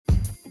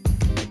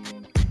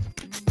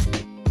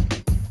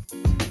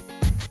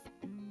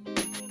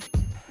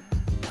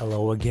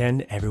Hello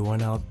again,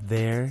 everyone out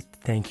there.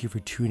 Thank you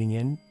for tuning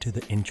in to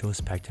the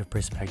Introspective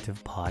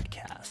Perspective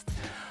podcast.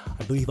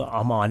 I believe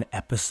I'm on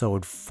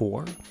episode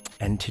 4,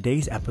 and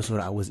today's episode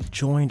I was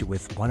joined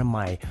with one of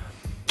my,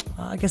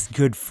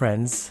 good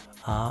friends.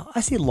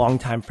 I say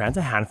longtime friends,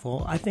 a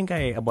handful. I think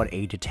about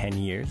 8 to 10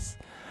 years.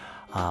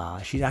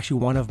 She's actually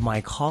one of my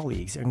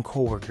colleagues and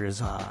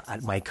coworkers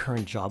at my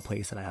current job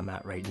place that I am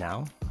at right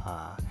now.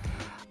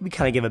 We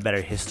kind of give a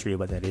better history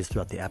of what that is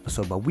throughout the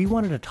episode, but we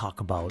wanted to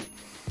talk about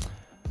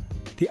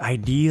the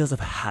ideas of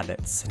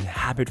habits and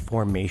habit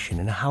formation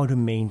and how to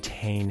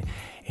maintain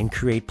and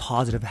create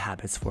positive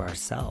habits for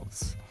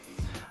ourselves.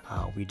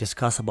 We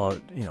discuss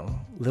about,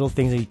 little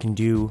things that you can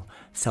do,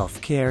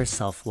 self-care,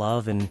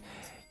 self-love, and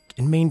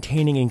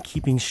maintaining and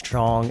keeping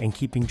strong and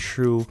keeping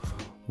true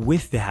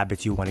with the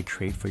habits you want to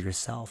create for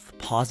yourself,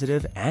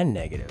 positive and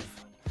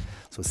negative.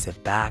 So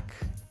sit back,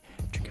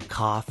 drink a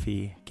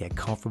coffee, get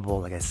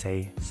comfortable, like I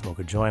say, smoke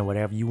a joint,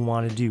 whatever you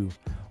want to do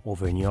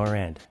over in your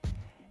end.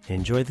 And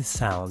enjoy the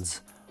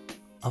sounds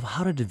of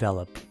how to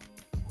develop,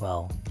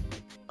 a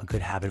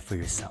good habit for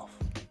yourself.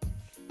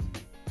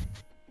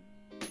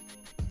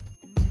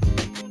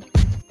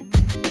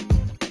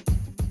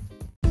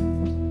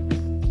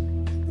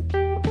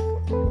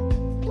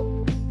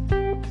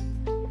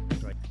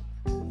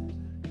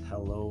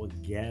 Hello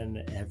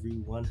again,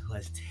 everyone who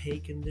has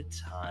taken the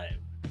time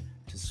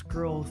to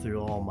scroll through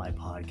all my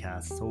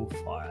podcasts so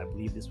far. I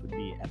believe this would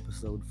be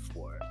episode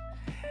 4.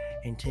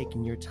 And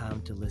taking your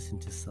time to listen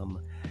to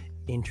some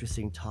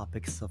interesting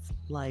topics of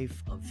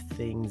life, of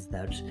things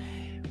that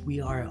we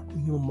are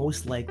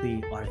most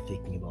likely are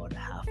thinking about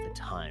half the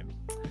time.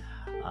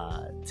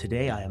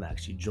 Today I am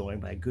actually joined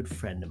by a good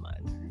friend of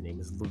mine. Her name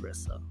is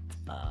Larissa.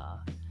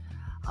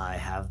 I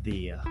have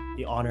the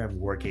honor of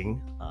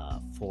working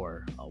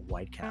for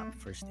Whitecap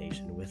First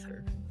Nation with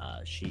her.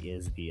 She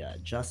is the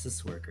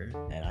justice worker,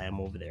 and I am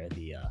over there,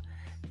 the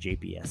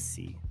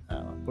JPSC.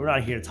 We're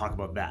not here to talk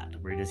about that.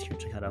 We're just here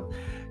to kind of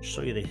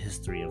show you the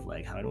history of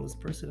how I know this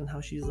person and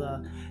how she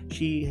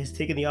has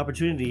taken the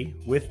opportunity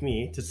with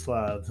me to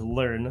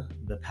learn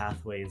the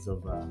pathways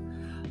of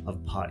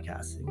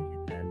podcasting.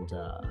 And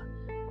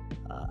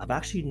I've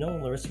actually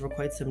known Larissa for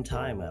quite some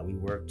time. We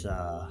worked,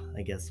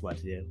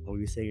 what were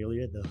you saying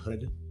earlier? The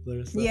Hood,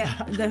 Larissa?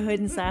 Yeah, the Hood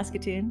in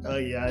Saskatoon. Oh,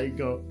 yeah, there you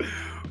go.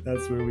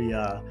 That's where we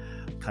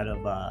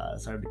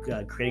started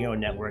creating our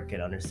network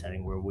and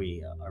understanding where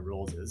our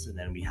roles is. And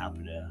then we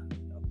happened to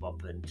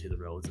bump into the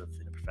roles of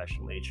a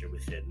professional nature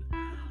within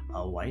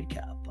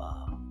Whitecap.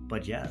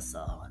 But yes,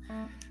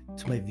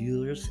 to my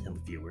viewers,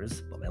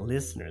 but my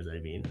listeners,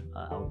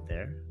 out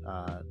there,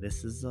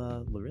 this is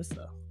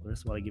Larissa.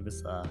 Larissa, want to give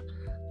us a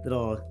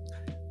little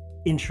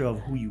intro of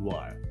who you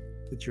are,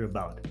 what you're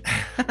about.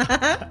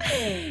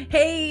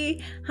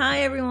 Hey, hi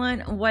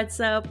everyone.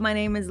 What's up? My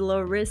name is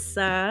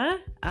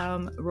Larissa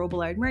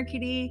Robillard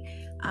Mercury.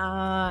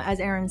 As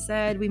Aaron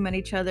said, we met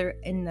each other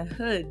in the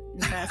Hood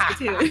in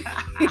Saskatoon.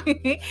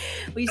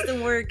 We used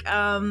to work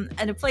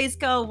at a place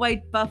called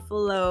White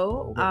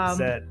Buffalo.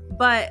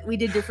 But we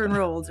did different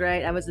roles,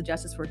 right? I was a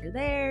justice worker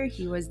there.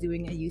 He was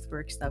doing a youth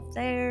work stuff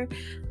there.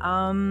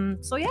 I've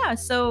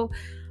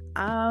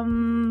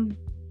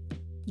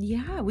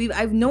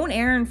known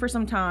Aaron for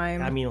some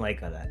time.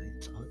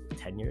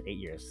 10 years, 8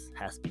 years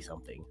has to be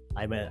something.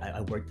 I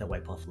worked at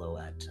White Buffalo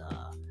at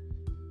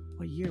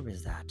what year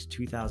was that?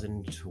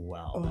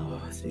 2012.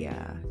 Oh,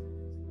 yeah.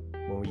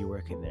 When were you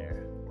working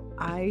there?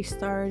 I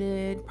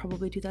started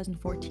probably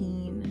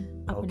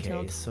 2014 up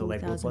until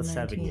 2019. About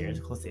 7 years,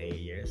 close to 8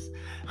 years.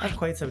 That's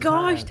quite some time.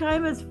 Gosh,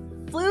 time has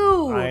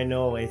flew. I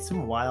know, it's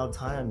some wild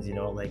times,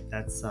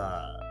 that's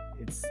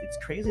it's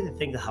crazy to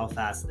think of how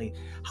fast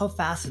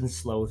and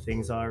slow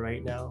things are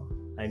right now.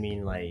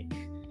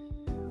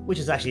 Which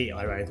is actually,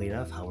 ironically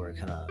enough, how we're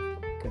kind of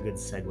a good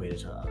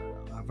segue to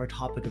our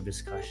topic of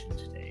discussion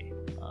today.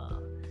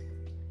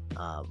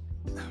 What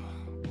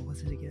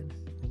was it again?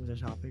 What was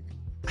our topic?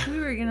 We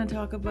were gonna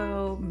talk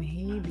about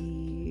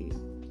maybe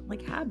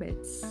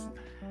habits.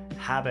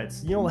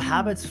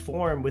 Habits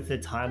form with the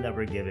time that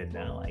we're given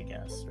now, I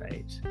guess,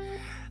 right?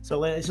 So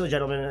ladies and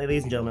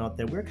gentlemen out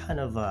there, we're kind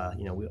of,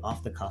 we're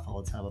off the cuff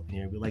all the time up in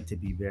here. We like to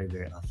be very,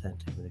 very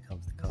authentic when it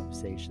comes to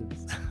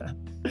conversations.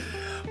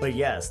 But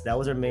yes, that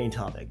was our main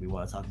topic. We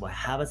want to talk about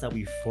habits that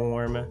we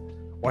form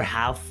or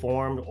have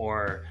formed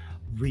or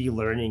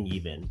relearning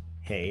even.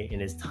 Hey, in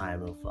this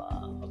time of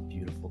a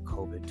beautiful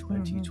COVID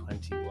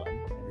 2021,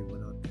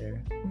 everyone out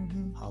there,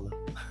 holla.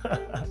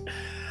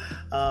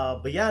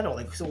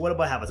 So what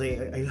about habits?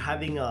 Are you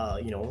having,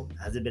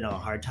 has it been a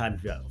hard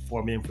time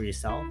forming them for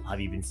yourself?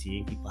 Have you been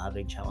seeing people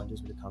having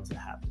challenges when it comes to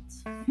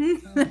habits?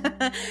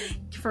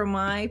 From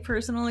my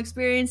personal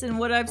experience and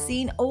what I've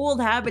seen, old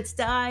habits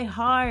die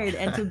hard,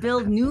 and to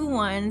build new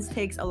ones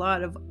takes a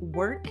lot of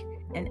work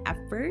and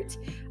effort.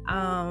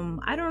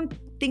 I don't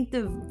think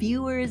the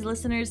viewers,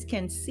 listeners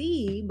can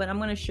see, but I'm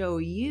going to show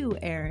you,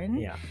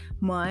 Aaron,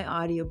 my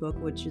audiobook,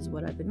 which is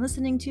what I've been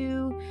listening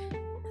to.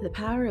 The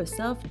Power of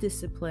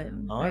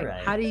Self-Discipline. All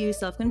right. How to use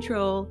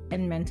self-control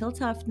and mental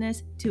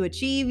toughness to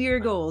achieve your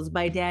goals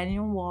by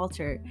Daniel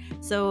Walter.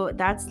 So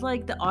that's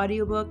like the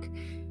audiobook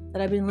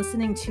that I've been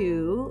listening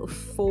to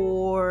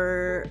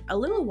for a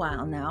little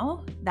while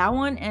now. That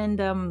one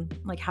and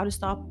like How to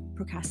Stop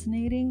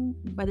Procrastinating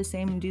by the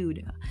same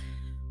dude.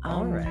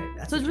 All right.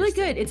 That's so it's really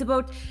good. It's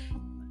about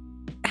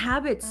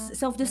habits,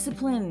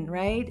 self-discipline,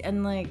 right?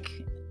 And like,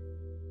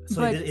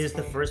 so it is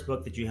the first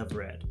book that you have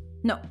read?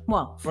 No,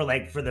 well, for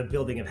the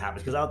building of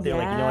habits, because out there,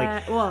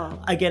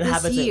 well, again, this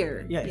habits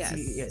year,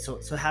 yes.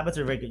 So habits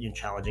are very good and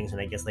challenging, and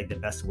I guess like the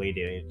best way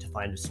to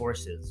find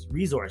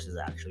resources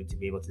actually to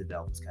be able to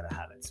develop this kind of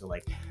habit. So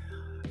like,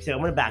 so I'm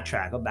gonna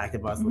backtrack. I'll back the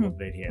bus a little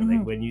bit here.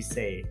 Like when you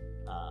say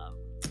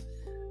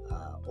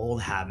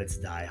old habits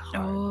die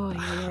hard.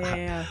 Oh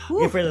yeah.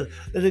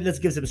 Let's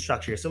give some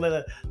structure. So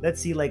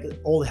let's see like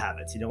old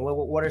habits. You know,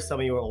 what are some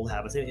of your old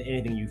habits?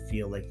 Anything you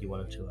feel like you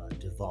wanted to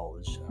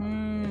divulge?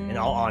 In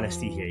all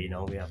honesty, here, you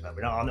know, we're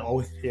not on the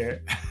oath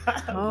here.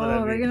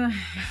 We're gonna.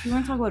 If you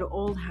want to talk about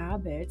old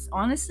habits,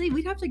 honestly,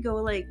 we'd have to go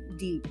like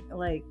deep,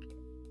 like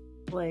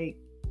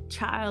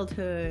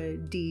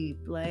childhood deep,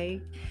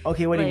 like.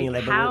 Okay, what do you mean?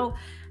 Like how?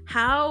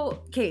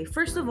 Okay,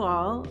 first of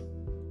all,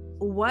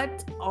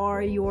 what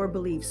are your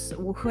beliefs?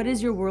 What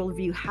is your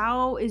worldview?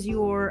 How is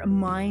your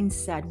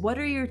mindset? What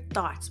are your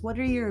thoughts? What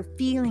are your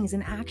feelings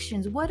and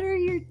actions? What are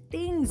your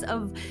things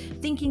of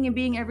thinking and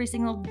being every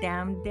single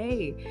damn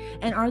day?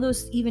 And are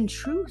those even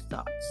true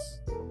thoughts?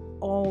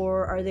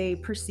 Or are they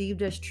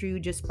perceived as true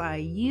just by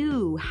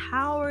you?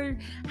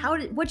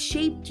 What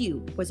shaped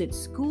you? Was it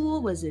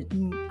school? Was it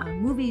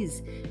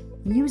movies,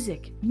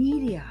 music,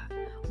 media?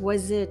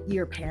 Was it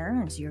your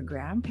parents, your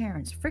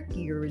grandparents? Frick,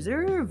 you're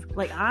reserved.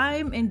 Like,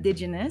 I'm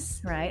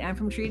Indigenous, right? I'm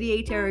from Treaty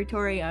 8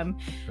 territory. I'm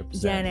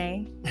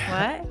Dene.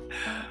 What?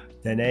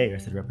 Dene, I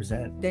said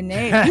represent.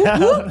 Dene.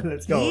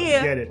 Let's go.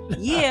 Yeah. Get it.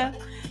 Yeah.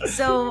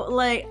 So,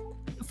 like,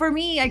 for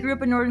me, I grew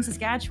up in northern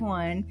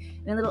Saskatchewan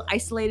in a little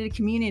isolated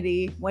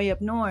community way up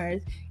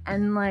north.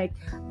 And, like,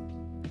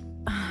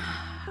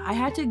 I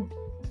had to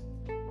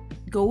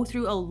go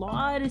through a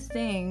lot of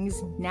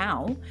things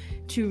now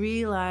to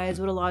realize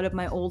what a lot of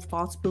my old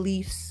false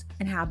beliefs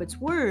and habits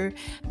were,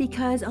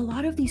 because a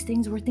lot of these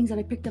things were things that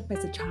I picked up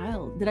as a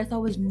child that I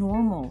thought was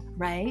normal,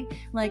 right?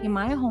 Like in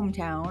my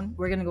hometown,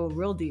 we're gonna go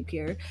real deep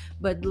here,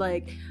 but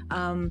like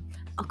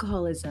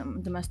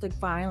alcoholism, domestic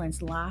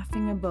violence,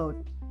 laughing about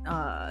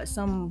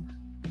some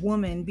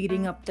woman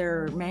beating up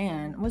their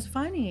man was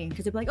funny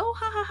because they'd be like, oh,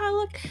 ha ha ha,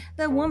 look,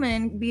 that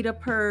woman beat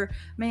up her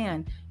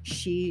man.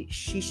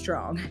 She's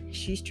strong,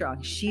 she's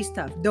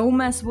tough, don't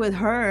mess with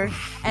her.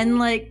 And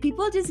like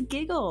people just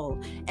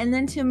giggle. And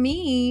then to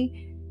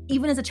me,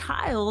 even as a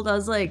child, I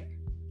was like,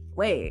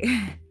 wait,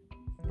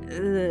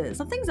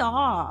 something's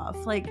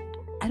off. Like,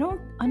 I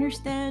don't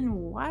understand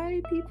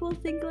why people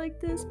think like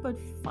this, but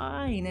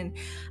fine. And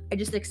I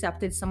just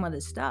accepted some of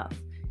the stuff.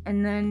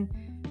 And then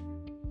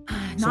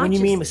So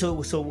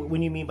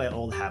when you mean by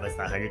old habits,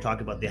 now you're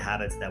talking about the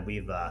habits that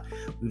we've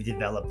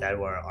developed that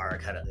are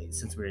kind of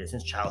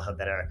since childhood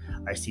that are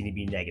seen to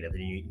be negative.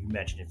 And you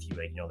mentioned a few,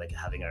 like, you know, like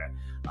having our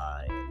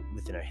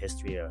within our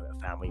history, our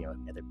family,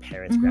 either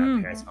parents,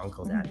 grandparents,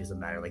 uncles, aunties, doesn't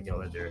matter, like, you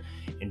know, that they're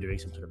enduring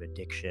some sort of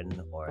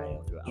addiction or, you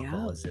know, through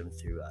alcoholism,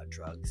 through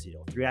drugs, you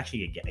know, through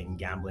actually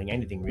gambling,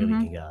 anything really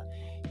can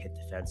hit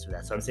the fence for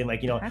that. So I'm saying,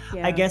 like, you know,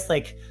 I guess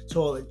like,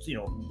 so, you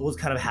know, those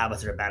kind of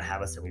habits are bad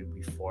habits and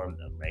we form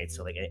them, right?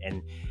 So like,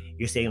 and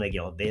you're saying, like,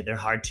 you know, they're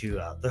hard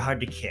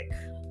to kick.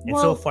 And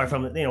so far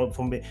from, you know,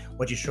 from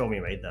what you showed me,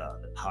 right,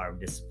 the Power of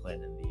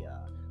Discipline and the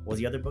what was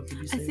the other book did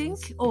you say? I think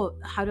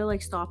How to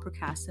like stop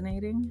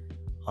procrastinating.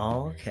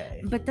 Oh,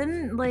 okay. But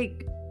then,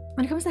 like,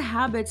 when it comes to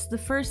habits, the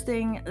first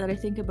thing that I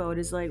think about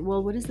is like,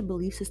 well, what is the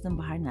belief system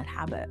behind that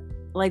habit?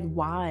 Like,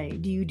 why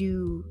do you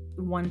do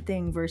one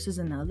thing versus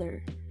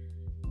another?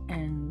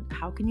 And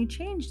how can you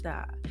change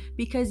that?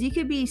 Because you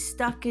could be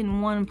stuck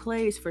in one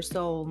place for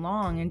so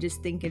long and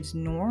just think it's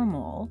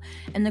normal.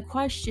 And the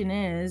question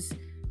is,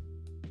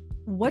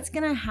 what's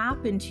going to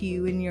happen to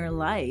you in your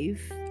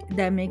life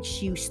that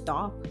makes you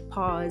stop,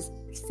 pause,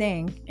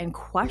 think, and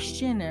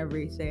question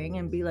everything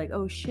and be like,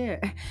 oh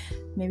shit,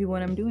 maybe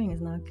what I'm doing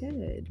is not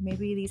good.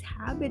 Maybe these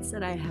habits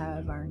that I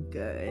have aren't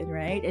good,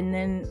 right? And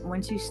then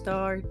once you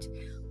start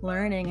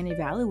learning and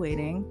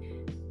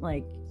evaluating,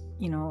 like,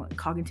 you know,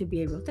 cognitive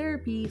behavioral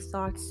therapy,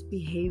 thoughts,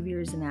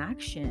 behaviors, and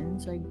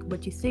actions, like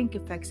what you think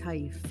affects how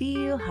you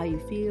feel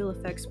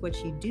affects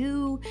what you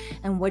do,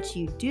 and what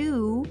you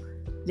do,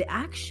 the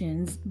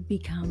actions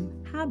become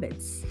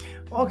habits.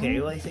 Okay,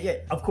 well, yeah,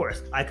 of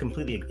course, I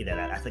completely agree that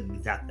I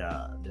think that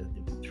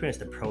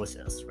the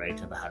process,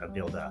 right, of how to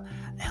build a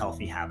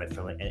healthy habit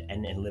from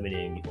and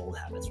eliminating the old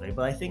habits, right?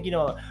 But I think, you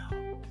know,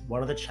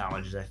 one of the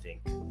challenges, I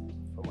think,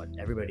 from what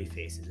everybody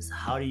faces is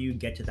how do you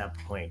get to that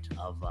point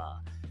of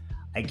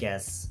I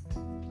guess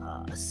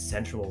a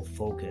central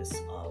focus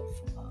of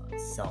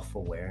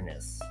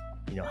self-awareness.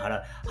 You know, how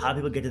do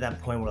people get to that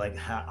point where, like,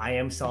 I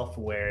am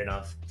self-aware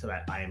enough so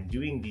that I am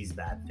doing these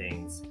bad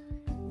things,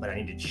 but I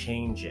need to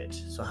change it.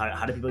 So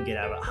how do people get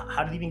out of,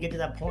 how do they even get to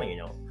that point,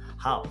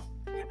 how?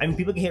 I mean,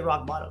 people can hit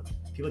rock bottom.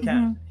 People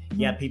can.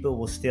 Yeah, people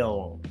will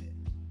still,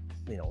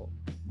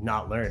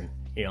 not learn.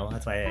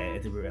 That's why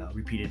it's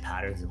repeated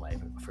patterns in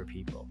life for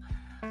people.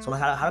 So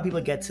like, how do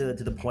people get to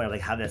the point of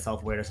like having that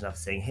self-awareness enough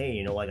saying,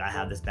 hey, like I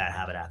have this bad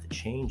habit, I have to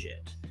change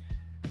it,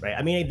 right?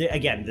 I mean,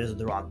 again, this is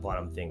the rock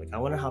bottom thing. Like, I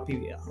wonder how do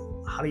you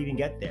even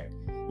get there?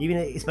 Even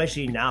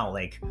especially now,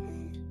 like,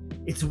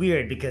 it's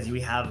weird because we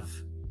have,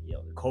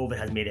 COVID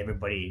has made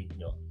everybody,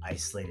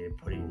 isolated,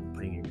 putting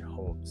in your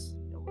homes.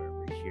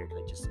 We're here to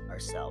like just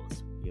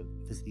ourselves. We have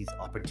these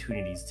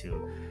opportunities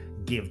to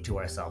give to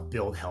ourselves,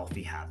 build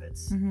healthy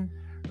habits,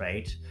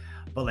 right?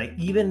 But like,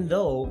 even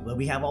though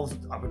we have all this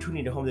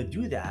opportunity at home to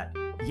do that,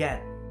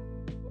 yet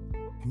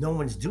no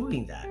one's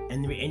doing that,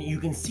 and you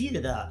can see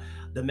that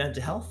the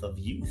mental health of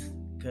youth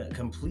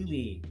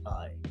completely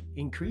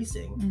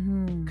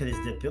increasing because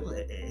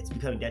it's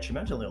becoming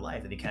detrimental in their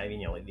life. That they can't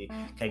even, they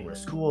can't go to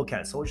school,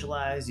 can't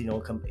socialize.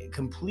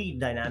 Complete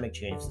dynamic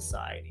change of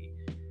society.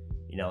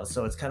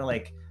 So it's kind of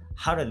like,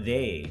 how do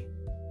they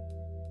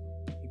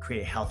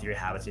create healthier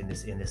habits in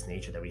this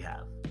nature that we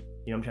have?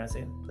 You know what I'm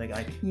trying to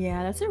say?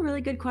 Yeah, that's a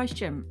really good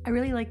question. I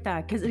really like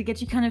that because it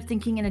gets you kind of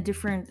thinking in a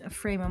different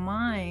frame of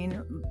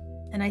mind.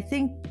 And I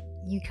think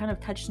you kind of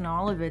touched on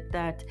all of it,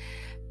 that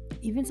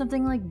even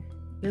something like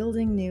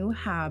building new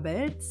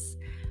habits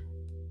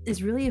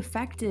is really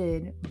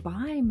affected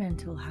by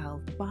mental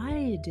health, by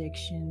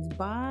addictions,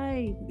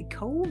 by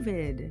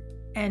COVID,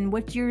 and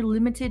what you're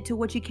limited to,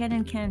 what you can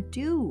and can't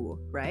do,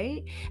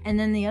 right? And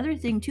then the other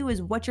thing too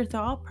is what's your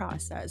thought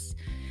process?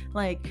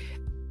 Like,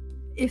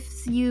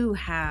 if you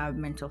have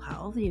mental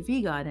health, if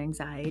you got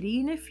anxiety,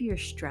 and if you're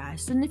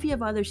stressed, and if you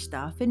have other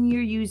stuff and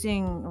you're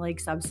using like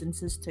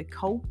substances to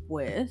cope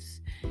with,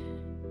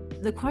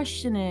 the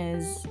question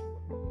is,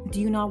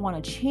 do you not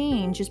want to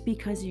change just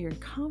because you're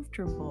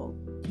comfortable?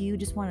 Do you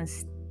just want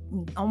to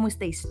almost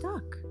stay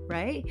stuck,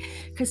 right?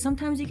 Because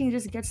sometimes you can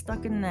just get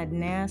stuck in that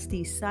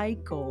nasty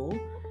cycle.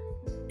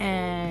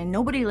 And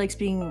nobody likes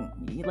being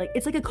like,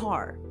 it's like a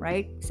car,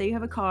 right? Say you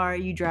have a car,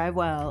 you drive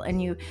well,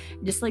 and you,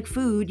 just like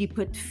food, you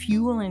put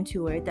fuel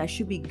into it that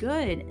should be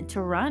good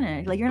to run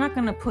it. Like, you're not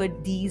going to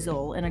put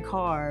diesel in a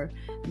car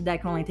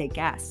that can only take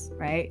gas,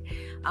 right?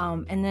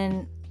 And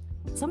then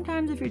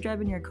sometimes if you're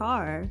driving your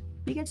car,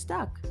 you get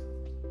stuck.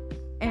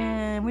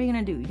 And what are you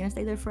going to do? You're going to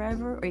stay there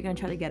forever, or are you going to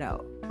try to get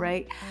out,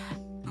 right?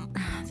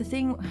 The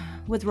thing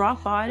with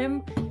rock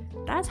bottom,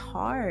 that's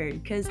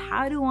hard, because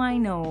how do I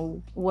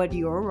know what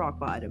your rock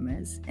bottom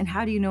is? And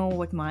how do you know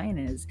what mine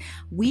is?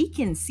 We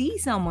can see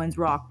someone's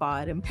rock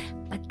bottom,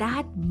 but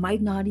that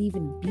might not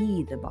even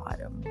be the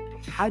bottom.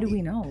 How do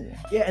we know?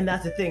 Yeah, and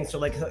that's the thing. So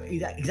like,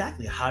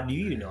 exactly, how do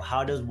you know?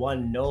 How does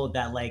one know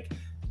that like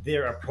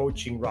they're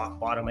approaching rock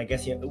bottom, I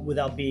guess,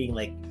 without being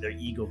like their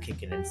ego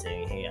kicking and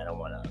saying, hey, I don't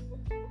want to,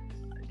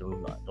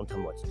 don't tell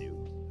me what to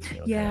do.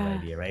 Yeah. Kind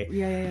of idea, right?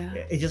 Yeah.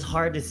 It's just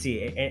hard to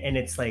see. And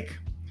it's like,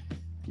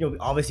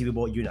 obviously you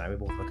and I, we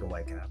both work in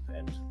Whitecap,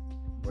 and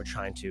we're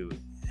trying to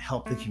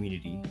help the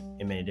community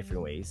in many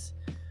different ways.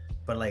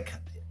 But like,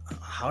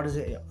 how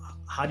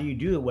do you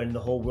do it when the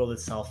whole world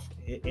itself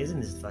is in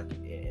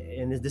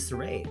this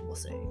disarray, we'll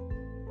say?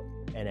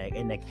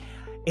 And like,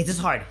 it's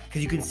just hard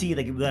because you can see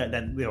like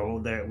that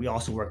we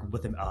also work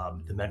with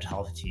the mental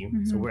health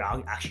team. So we're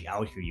actually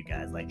out here, you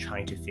guys, like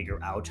trying to figure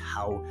out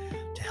how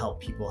to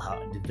help people how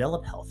to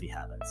develop healthy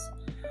habits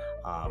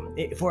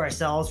for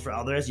ourselves, for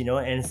others, and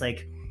it's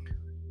like,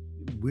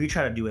 we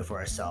try to do it for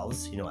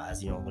ourselves,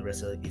 as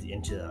Larissa is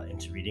into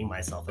reading.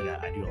 Myself, like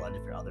I do a lot of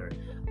different other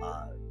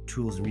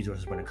tools and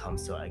resources when it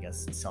comes to, I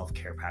guess,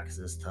 self-care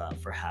practices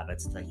for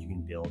habits that you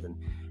can build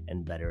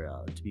and better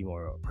to be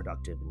more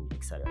productive and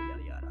et cetera,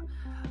 yada yada.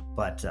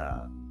 But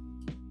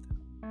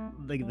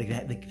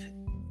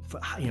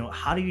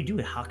how do you do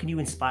it? How can you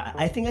inspire?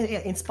 I think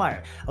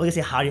inspire. I was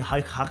gonna say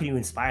how can you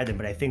inspire them?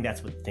 But I think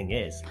that's what the thing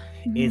is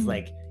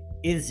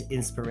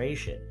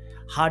inspiration.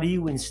 How do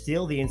you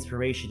instill the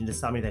inspiration into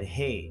somebody that,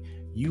 hey,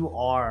 you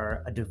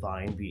are a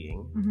divine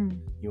being.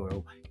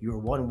 You're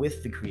one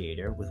with the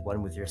Creator,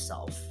 one with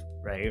yourself,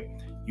 right?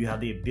 You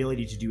have the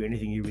ability to do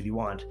anything you really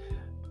want.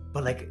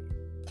 But like,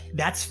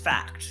 that's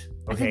fact.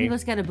 Okay? I think people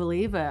just gotta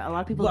believe it. A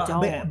lot of people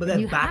don't. But then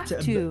you back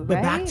have to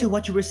right? back to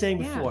what you were saying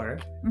before,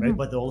 right?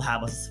 But the old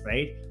habits,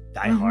 right?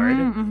 Die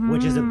Hard,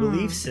 which is a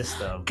belief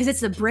system. Because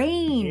it's the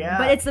brain,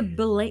 but it's the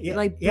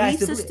belief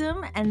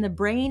system and the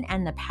brain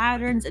and the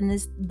patterns and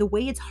the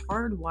way it's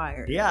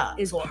hardwired. Yeah,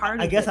 is part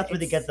of it. I guess that's where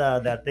they get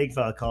that thing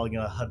for calling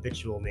a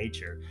habitual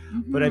nature.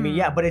 But I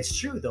mean, but it's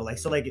true though.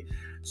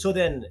 So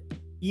then,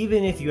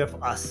 even if you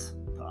have us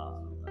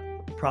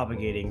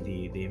propagating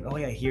the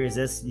here's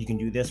this, you can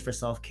do this for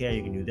self-care,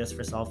 you can do this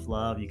for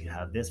self-love, you can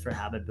have this for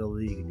habit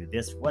building, you can do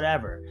this,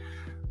 whatever,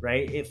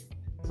 right? If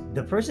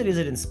the person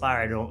isn't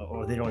inspired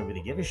or they don't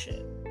really give a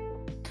shit,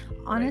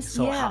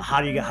 honestly, right? So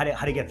how do you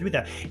get through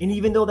that? And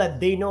even though that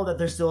they know that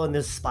they're still in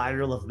this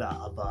spiral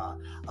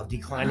of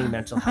declining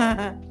mental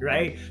health,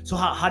 right? So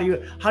how do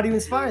you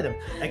inspire them?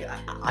 Like,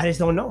 I just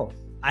don't know.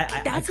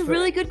 That's a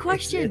really good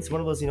question. It's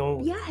one of those,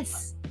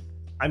 Yes.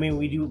 I mean,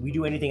 we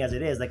do anything as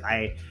it is.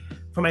 Like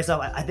for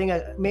myself, I think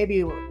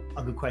maybe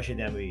a good question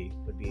then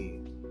would be,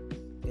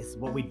 is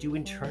what we do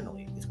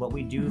internally. It's what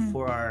we do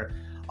for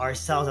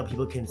ourselves that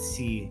people can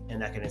see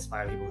and that can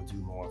inspire people to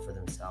do more for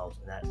themselves.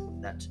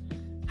 And that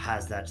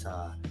has that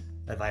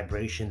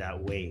vibration,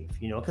 that wave,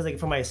 because like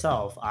for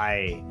myself,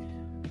 I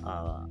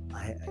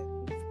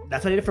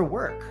that's what I did for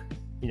work,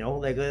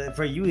 like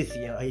for youth,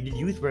 I did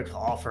youth work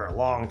all for a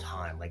long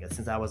time. Like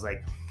since I was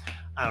like,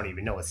 I don't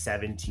even know,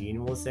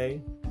 17, we'll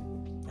say.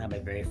 I had my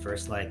very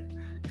first like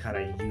kind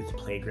of youth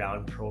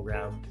playground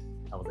program.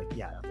 I was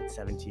like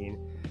 17.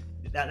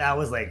 That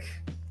was like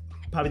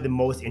probably the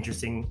most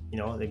interesting,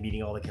 like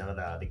meeting all the kind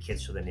of the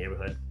kids from the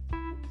neighborhood.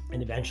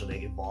 And eventually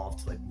it evolved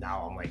to like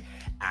now I'm like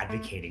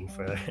advocating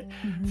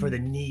for the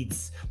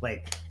needs,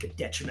 like the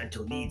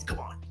detrimental needs. Come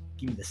on,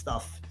 give me the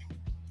stuff,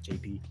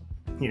 JP.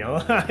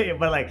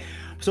 But like,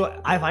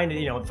 so I find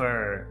it,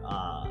 for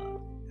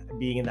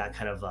being in that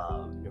kind of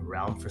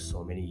realm for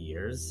so many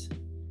years,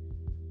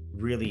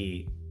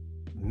 really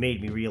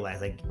made me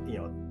realize, like,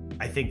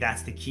 I think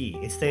that's the key.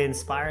 It's to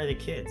inspire the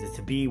kids. It's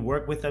to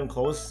work with them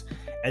close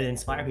and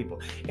inspire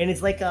people. And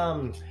it's like,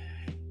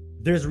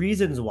 there's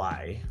reasons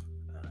why.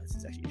 This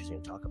is actually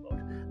interesting to talk about.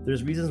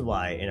 There's reasons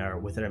why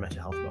within our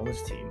mental health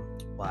wellness team,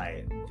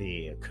 why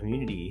the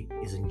community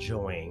is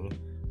enjoying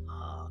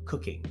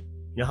cooking.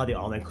 You know how the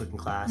online cooking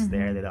class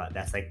there,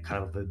 that's like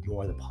kind of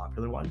more the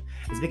popular one.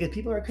 It's because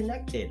people are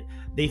connected.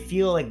 They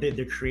feel like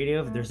they're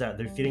creative.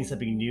 They're feeling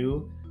something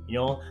new.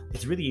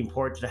 It's really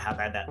important to have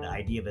that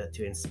idea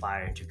to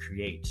inspire and to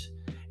create.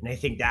 And I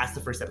think that's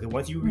the first step. Because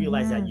once you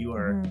realize that you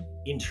are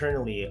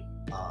internally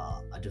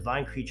a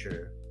divine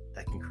creature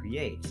that can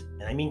create,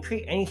 and I mean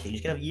create anything. You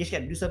just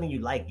gotta do something you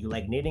like. You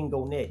like knitting,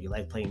 go knit. You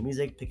like playing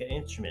music, pick an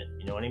instrument.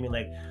 You know what I mean?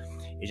 Like,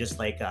 it's just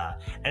like,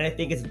 and I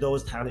think it's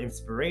those times of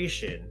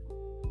inspiration,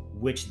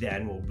 which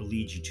then will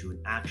lead you to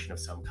an action of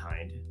some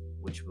kind,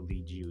 which will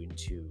lead you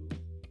into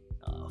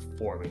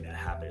forming that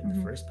habit in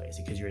the first place,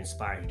 because you're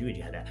inspired to do it.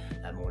 You had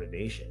that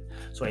motivation.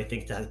 So I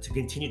think to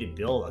continue to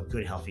build a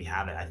good, healthy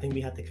habit, I think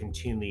we have to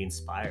continually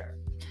inspire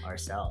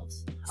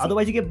ourselves.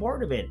 Otherwise, you get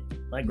bored of it,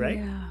 like, right?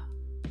 Yeah.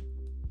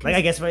 Like,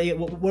 I guess, what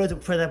is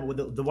it, for example,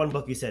 the one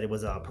book you said, it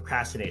was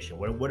procrastination.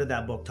 What did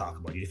that book talk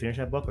about? Did you finish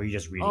that book, or are you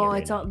just reading it?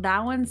 It's all,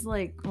 that one's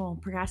like,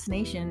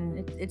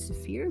 procrastination. It's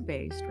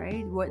fear-based,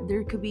 right?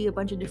 There could be a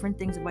bunch of different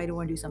things of why you don't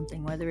want to do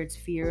something, whether it's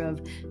fear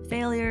of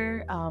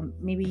failure.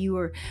 Maybe you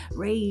were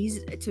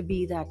raised to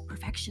be that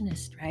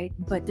perfectionist, right?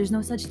 But there's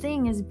no such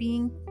thing as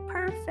being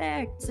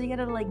perfect. So you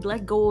gotta like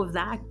let go of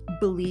that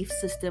belief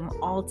system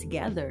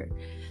altogether.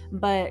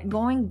 But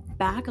going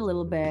back a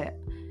little bit,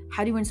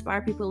 how do you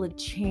inspire people to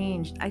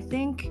change? I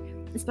think,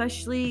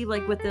 especially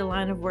like with the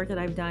line of work that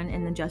I've done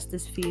in the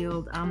justice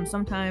field,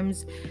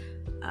 sometimes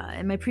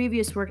in my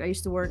previous work, I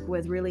used to work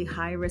with really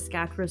high risk,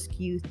 at-risk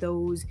youth,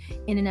 those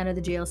in and out of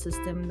the jail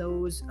system,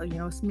 those,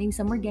 maybe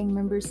some were gang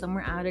members, some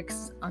were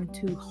addicts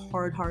onto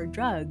hard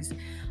drugs.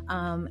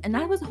 And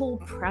that was the whole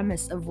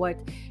premise of what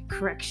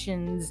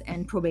corrections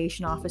and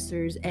probation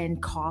officers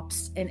and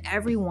cops and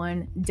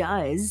everyone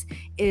does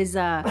is,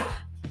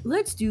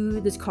 let's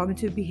do this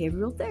cognitive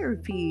behavioral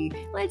therapy.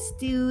 Let's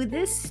do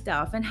this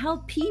stuff and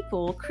help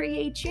people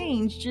create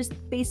change just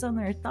based on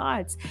their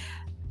thoughts.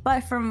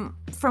 But from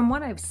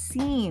what I've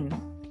seen,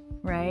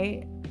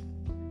 right,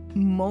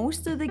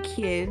 most of the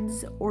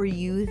kids or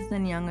youth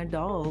and young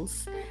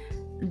adults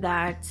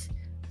that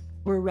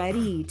were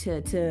ready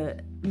to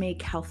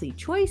make healthy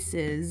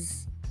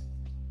choices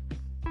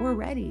were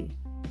ready.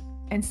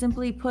 And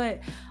simply put,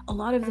 a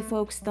lot of the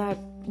folks that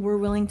were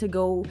willing to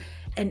go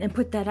and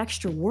put that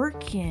extra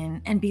work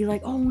in and be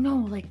like, oh no,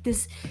 like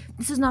this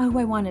is not who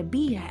I want to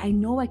be. I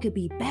know I could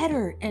be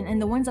better.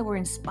 And the ones that were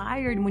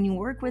inspired when you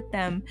work with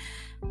them,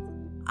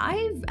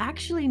 I've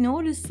actually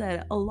noticed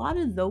that a lot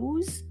of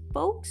those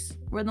folks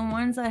were the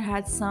ones that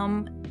had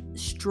some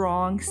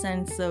strong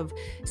sense of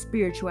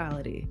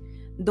spirituality.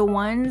 The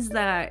ones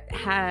that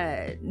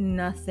had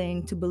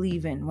nothing to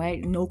believe in,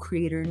 right? No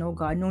creator, no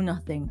God, no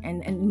nothing,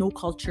 and no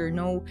culture,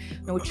 no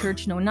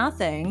church, no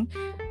nothing.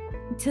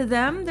 To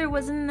them, there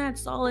wasn't that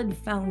solid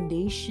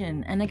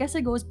foundation. And I guess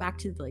it goes back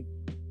to like,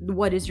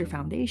 what is your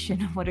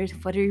foundation? What are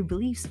your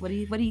beliefs? What do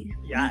you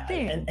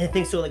think? And I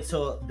think so. Like,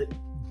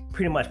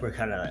 pretty much we're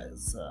kind of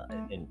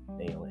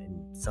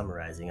in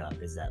summarizing up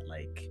is that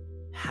like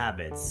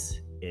habits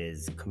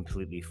is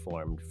completely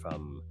formed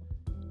from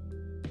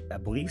a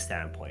belief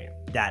standpoint.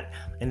 That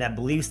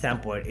belief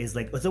standpoint is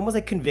like, it's almost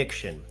like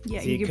conviction.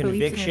 Yeah, see,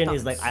 conviction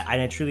is like,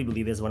 I truly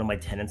believe this is one of my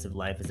tenets of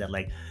life, is that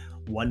like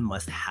one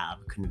must have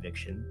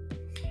conviction.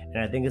 And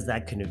I think it's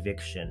that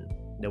conviction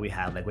that we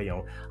have, like,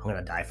 I'm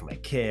gonna die for my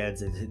kids.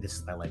 This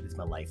is my life. This is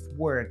my life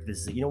work.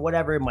 This is,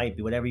 whatever it might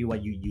be, whatever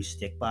you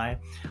stick by.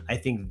 I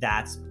think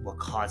that's what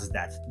causes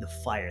the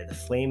fire, the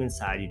flame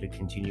inside you to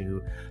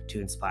continue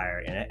to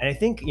inspire. And I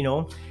think,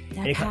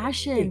 that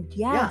passion. Yes,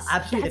 yeah,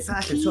 absolutely, that's the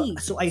passion. Key.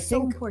 So I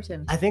think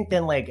important. I think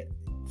then, like,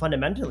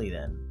 fundamentally,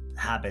 then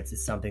habits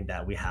is something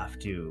that we have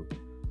to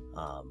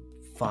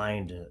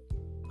find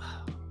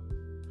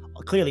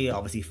clearly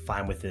obviously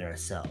fine within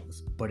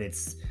ourselves, but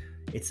it's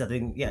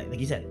something, yeah, like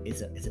you said,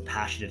 it's a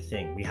passionate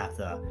thing. We have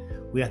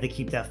to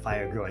keep that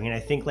fire growing. And I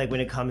think like when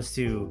it comes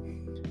to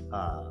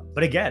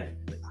but again,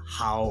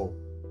 how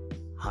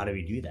do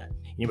we do that?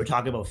 We're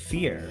talking about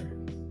fear,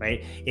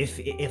 right?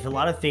 If a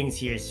lot of things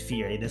here is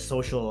fear, the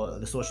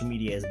social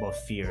media is about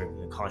fear,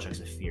 the constructs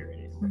of fear,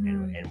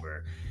 and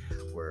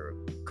we're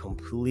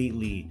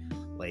completely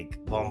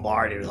like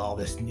bombarded with all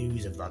this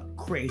news of like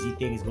crazy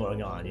things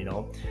going on,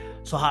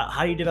 So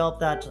how do you develop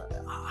that?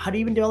 How do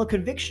you even develop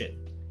conviction?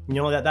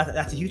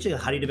 That's a huge thing.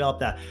 How do you develop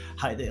that?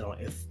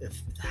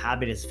 If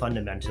habit is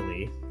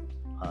fundamentally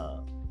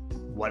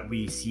what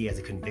we see as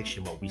a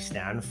conviction, what we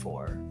stand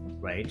for,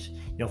 right?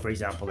 For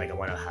example, like I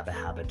want to have a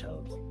habit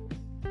of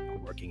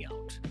working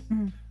out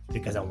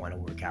because I want to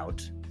work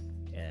out.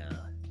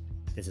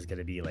 This is going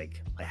to be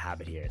like my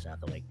habit here, so I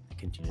have to like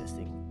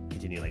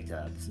continue like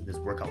this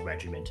workout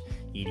regimen,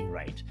 eating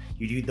right.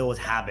 You do those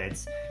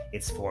habits,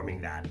 it's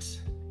forming that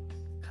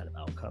kind of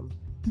outcome.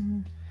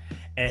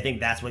 And I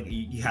think that's what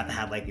you have to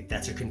have, like, if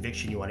that's your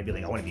conviction, you want to be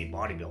like, I want to be a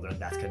bodybuilder,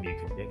 that's going to be a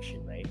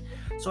conviction, right?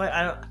 So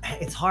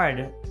it's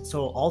hard.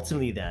 So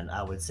ultimately then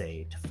I would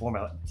say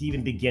to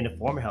even begin to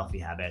form a healthy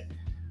habit,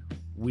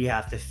 we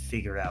have to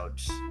figure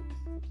out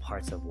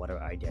parts of what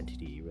our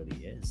identity really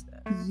is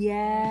then.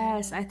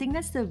 Yes, I think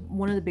that's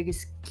one of the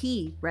biggest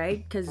key,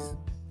 right? Because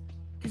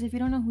if you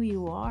don't know who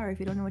you are, if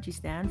you don't know what you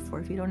stand for,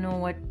 if you don't know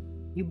what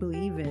you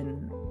believe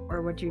in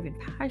or what you're even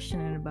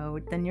passionate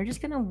about, then you're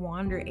just gonna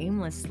wander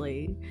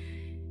aimlessly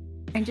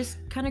and just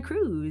kind of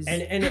cruise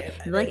and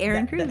like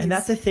Aaron Cruz. And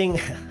that's the thing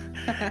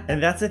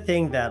and that's the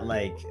thing that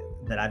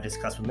that I've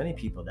discussed with many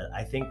people, that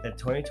I think that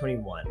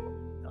 2021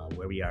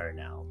 where we are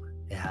now,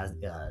 it has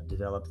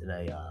developed an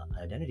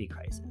identity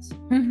crisis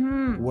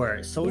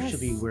where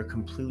socially we're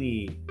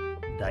completely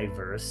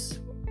diverse,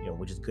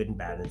 which is good and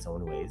bad in its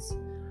own ways.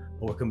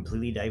 But we're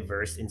completely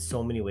diverse in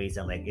so many ways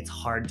that like it's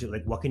hard to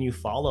like, what can you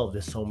follow?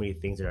 There's so many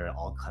things that are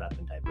all cut up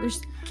and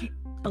diverse. There's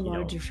a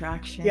lot of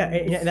distractions. Yeah,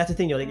 and that's the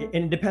thing, like, and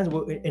it depends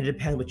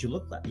what you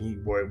look like,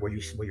 where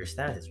your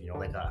stance is.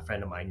 Like a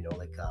friend of mine,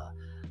 like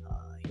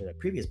the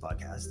previous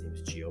podcast, his name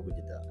was Gio. We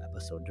did the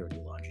episode Dirty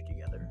Laundry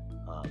together.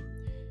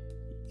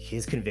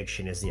 His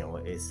conviction is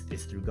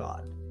is through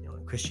God,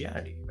 and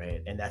Christianity,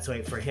 right? And that's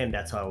why for him,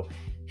 that's how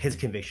his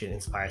conviction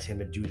inspires him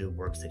to do the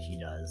works that he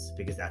does,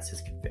 because that's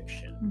his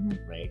conviction,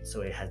 right?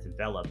 So it has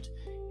developed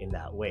in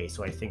that way.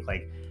 So I think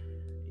like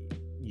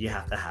you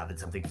have to have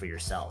something for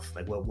yourself,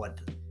 like what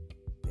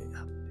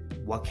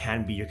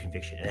can be your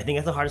conviction. And I think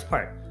that's the hardest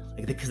part,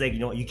 like, because like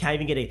you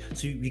can't even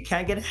you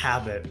can't get a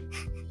habit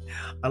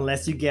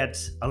unless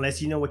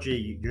you know what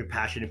you're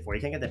passionate for.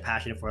 You can't get that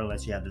passion for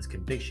unless you have this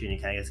conviction. You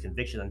can't get this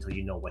conviction until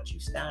you know what you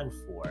stand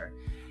for.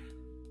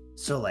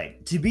 So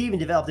like to be even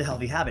developed a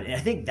healthy habit, and I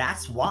think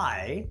that's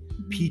why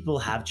people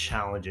have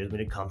challenges when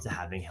it comes to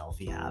having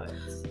healthy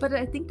habits. But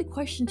I think the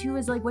question too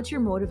is like, what's your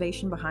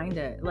motivation behind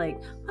it?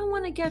 Like, I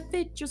want to get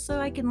fit just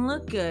so I can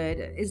look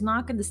good is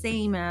not the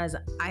same as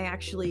I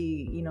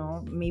actually,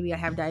 maybe I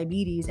have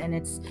diabetes and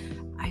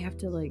I have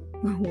to like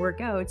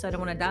work out so I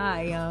don't want to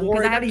die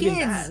because I have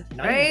kids,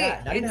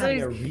 right? Not even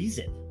having a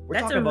reason.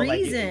 That's a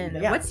reason.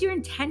 Like, What's your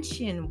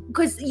intention?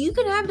 Because you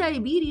can have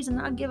diabetes and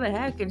not give a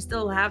heck and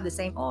still have the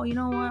same, oh, you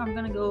know what? I'm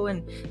going to go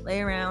and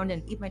lay around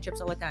and eat my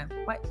chips all the time.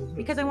 Why?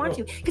 Because I want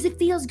to. Because it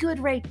feels good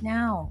right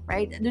now,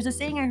 right? There's a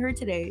saying I heard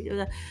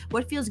today.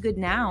 What feels good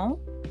now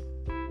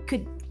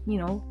could,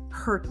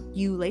 hurt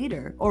you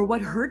later. Or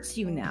what hurts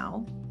you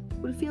now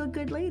would feel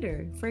good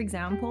later. For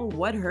example,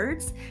 what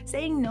hurts?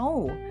 Saying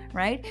no,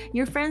 right?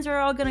 Your friends are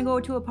all gonna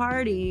go to a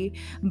party,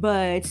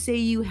 but say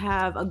you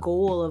have a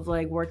goal of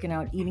like working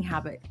out, eating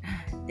habit.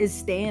 Is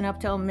staying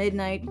up till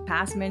midnight,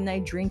 past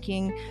midnight,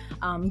 drinking,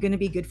 gonna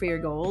be good for your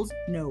goals?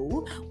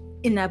 No.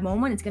 In that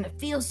moment, it's gonna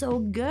feel so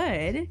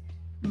good,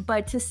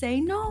 but to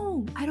say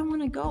no, I don't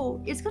wanna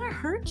go, it's gonna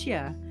hurt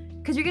you.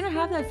 Because you're gonna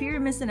have that fear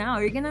of missing out.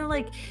 You're gonna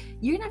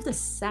have to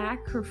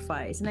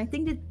sacrifice. And I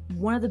think that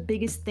one of the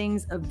biggest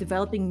things of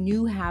developing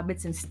new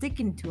habits and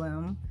sticking to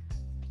them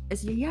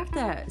is you have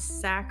to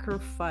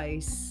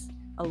sacrifice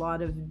a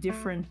lot of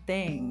different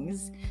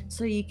things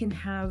so you can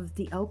have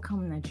the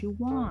outcome that you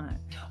want.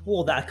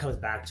 Well, that comes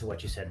back to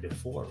what you said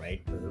before,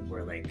 right?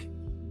 Where like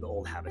the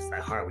old habits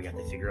that hard. We have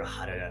to figure out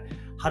how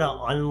to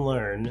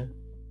unlearn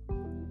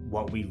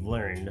what we've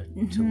learned,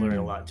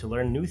 to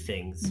learn new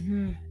things,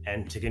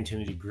 and to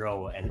continue to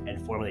grow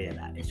and formulate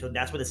that. And so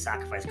that's where the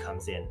sacrifice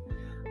comes in.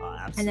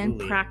 Absolutely. And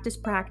then practice,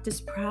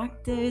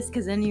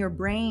 because then your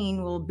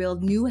brain will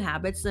build new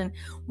habits. And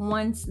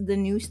once the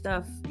new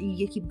stuff,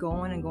 you keep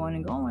going and going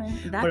and going.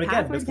 But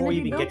again, before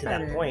you even get to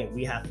that point,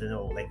 we have to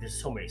know, like,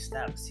 there's so many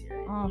steps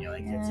here.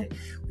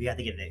 We have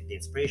to get the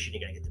inspiration.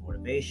 You got to get the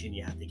motivation.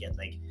 You have to get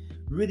like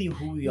really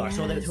who we are.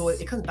 So Yes.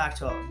 it comes back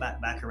to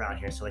back around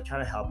here. So like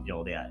trying to help the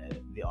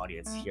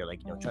audience here,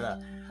 like try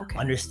to Okay.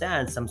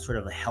 understand some sort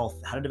of how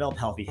to develop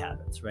healthy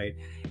habits, right?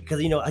 Because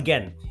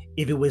again,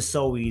 if it was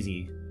so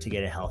easy to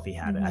get a healthy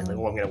habit, I was like,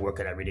 oh, I'm gonna work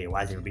it every day.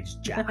 Why is everybody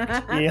just jacked?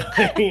 You know what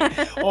I mean?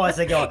 Oh, it's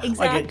like,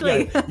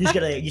 Exactly.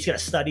 you just gotta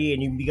study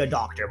and you can be a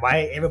doctor.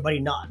 Why everybody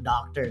not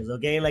doctors?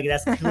 Okay, like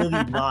that's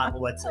clearly not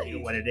what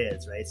it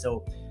is, right?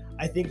 So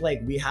I think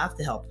like we have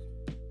to help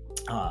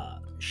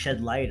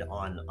shed light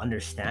on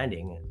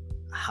understanding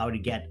how to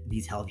get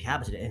these healthy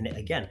habits. And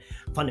again,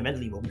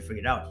 fundamentally, what we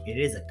figured out, it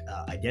is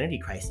a identity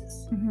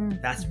crisis.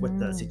 That's what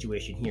the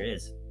situation here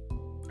is.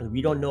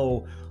 We don't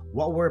know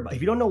what we're about.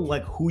 If you don't know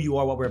like who you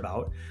are, what we're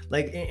about,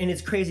 like, and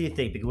it's crazy to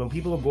think, because when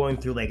people were going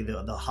through like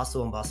the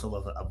hustle and bustle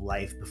of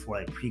life before,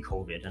 like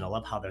pre-COVID, and I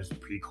love how there's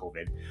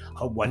pre-COVID,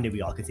 how one day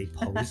we all can say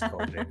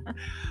post-COVID,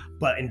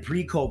 but in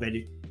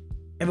pre-COVID,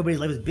 everybody's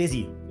life was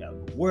busy.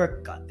 Got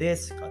work, got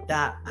this, got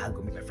that. I had to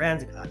go meet my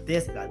friends. I got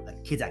this. I got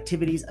like kids'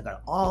 activities. I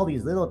got all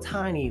these little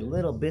tiny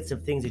little bits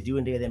of things to do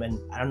in day of them, and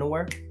I don't know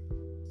where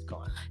it's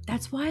gone.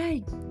 That's why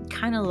I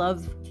kind of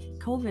love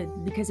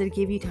COVID, because it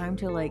gave you time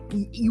to like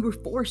you were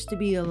forced to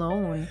be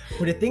alone.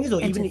 But the thing is though,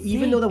 And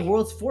even though the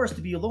world's forced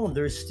to be alone,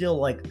 there's still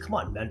like, come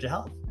on, mental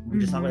health. We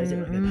just talking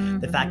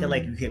about the fact that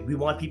like, okay, we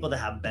want people to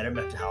have better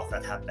mental health,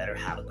 that have better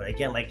habits. But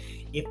again, like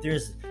if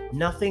there's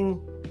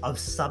nothing of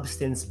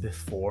substance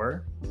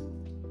before,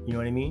 you know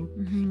what I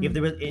mean? If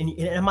there was, and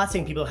I'm not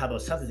saying people have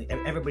those substances.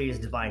 Everybody is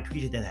divine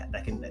creatures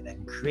that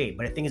can create.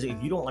 But the thing is,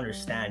 if you don't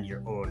understand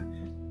your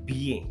own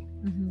being,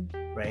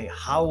 right?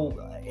 How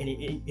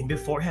and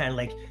beforehand,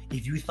 like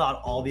if you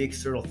thought all the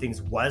external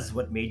things was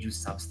what made you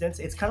substance,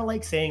 it's kind of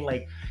like saying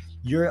like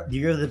you're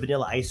the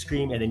vanilla ice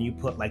cream, and then you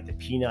put like the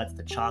peanuts,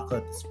 the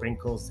chocolate, the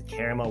sprinkles, the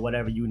caramel,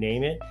 whatever you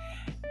name it,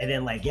 and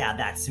then like, yeah,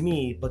 that's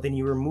me. But then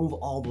you remove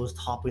all those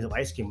toppings of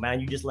ice cream,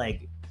 man. You just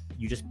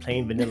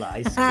plain vanilla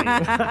ice cream.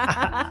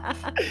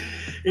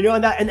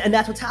 and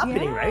that's what's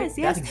happening, right? Yes.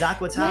 That's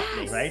exactly what's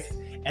happening, right?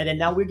 And then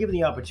now we're given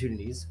the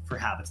opportunities for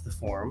habits to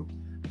form,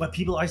 but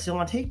people are still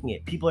not taking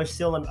it. People are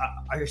still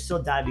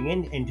diving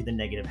into the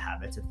negative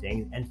habits of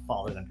things and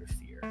falling under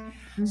fear.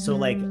 So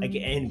like,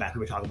 again, back we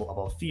were talking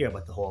about fear,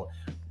 but the whole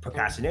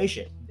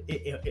procrastination.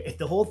 If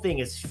the whole thing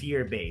is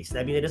fear-based,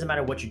 I mean, it doesn't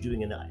matter what you're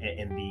doing in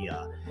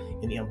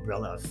the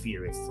umbrella of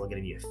fear. It's still going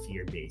to be a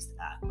fear-based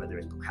act, whether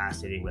it's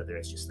procrastinating, whether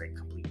it's just like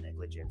complete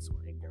negligence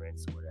or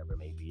ignorance or whatever it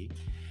may be.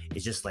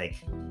 It's just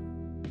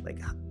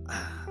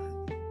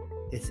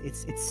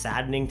it's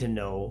saddening to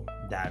know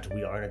that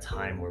we are in a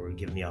time where we're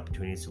given the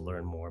opportunities to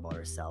learn more about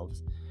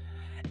ourselves,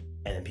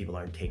 and then people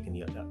aren't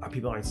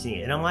people aren't seeing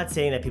it. And I'm not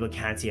saying that people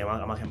can't see it.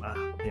 I'm not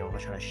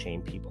trying to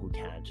shame people who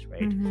can't,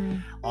 right?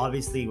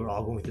 Obviously, we're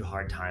all going through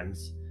hard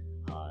times,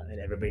 and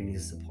everybody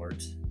needs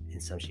support in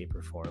some shape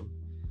or form,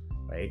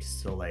 right?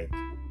 So like,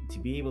 to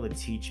be able to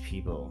teach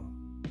people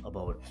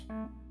about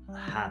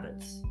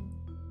habits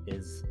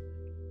is,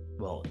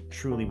 well,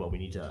 truly what we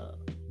need to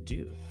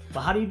do.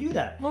 But how do you do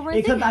that? Well,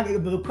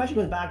 the question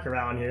goes back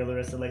around here,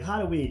 Larissa. Like,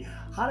 how do we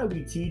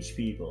teach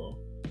people?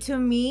 To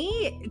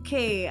me,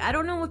 okay, I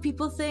don't know what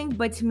people think,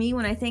 but to me,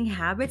 when I think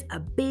habits, a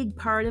big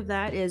part of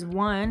that is,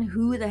 one,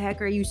 who the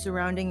heck are you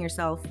surrounding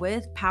yourself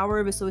with? Power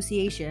of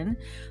association.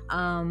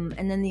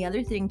 And then the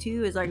other thing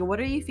too is like, what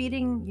are you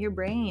feeding your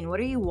brain? What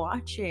are you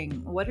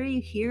watching? What are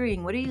you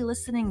hearing? What are you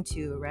listening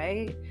to,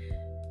 right?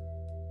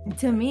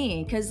 To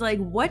me, because like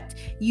what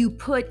you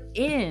put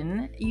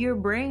in, your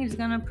brain is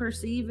gonna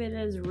perceive it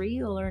as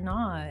real or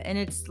not. And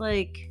it's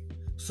like,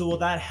 so will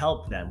that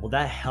help then? Will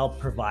that help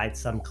provide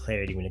some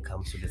clarity when it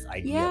comes to this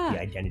idea of the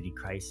identity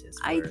crisis?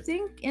 I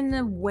think in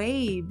a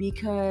way,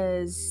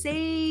 because say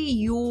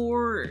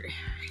you're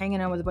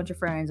hanging out with a bunch of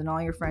friends and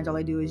all your friends, all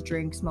they do is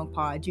drink, smoke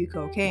pot, do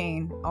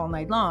cocaine all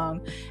night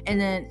long.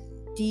 And then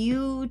do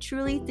you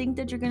truly think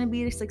that you're going to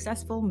be a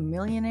successful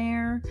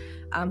millionaire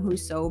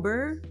who's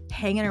sober,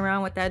 hanging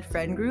around with that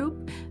friend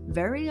group?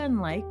 Very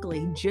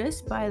unlikely,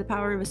 just by the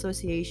power of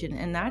association.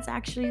 And that's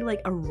actually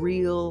like a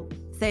real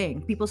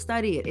thing. People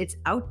study it. It's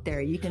out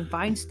there. You can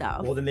find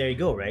stuff. Well, then there you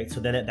go, right? So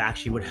then it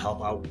actually would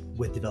help out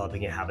with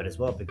developing a habit as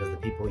well, because the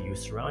people you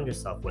surround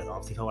yourself with,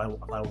 obviously,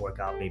 if I work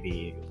out,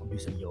 maybe do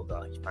some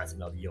yoga, you find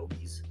some other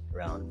yogis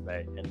around,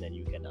 right? And then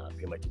you can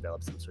pretty much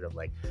develop some sort of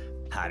like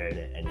pattern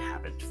and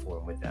habit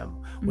form with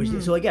them. Which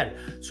so again,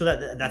 so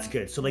that's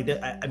good. So like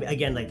I mean,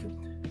 again, like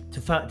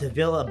to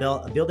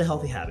build a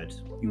healthy habit,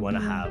 you want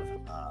to have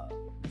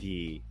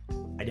the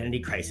identity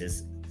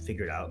crisis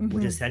figured out,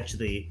 which is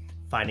essentially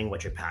finding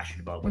what you're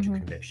passionate about, what your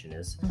conviction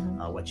is,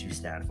 what you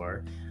stand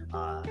for,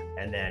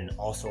 and then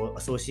also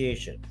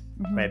association,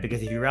 right?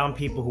 Because if you're around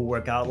people who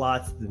work out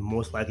lots, then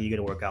most likely you're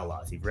gonna work out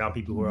lots. If you're around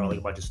people who are like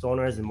a bunch of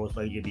stoners, then most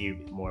likely you'll be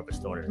more of a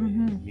stoner.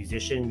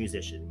 Musician,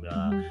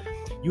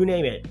 you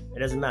name it, it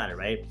doesn't matter,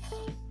 right?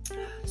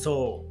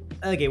 So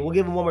okay, we'll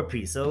give them one more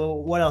piece. So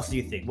what else do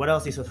you think?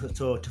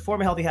 So to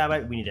form a healthy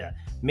habit, we need to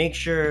make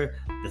sure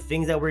the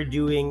things that we're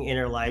doing in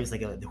our lives,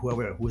 like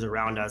who's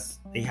around us,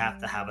 they have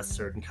to have a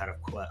certain kind of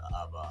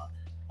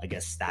I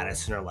guess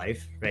status in our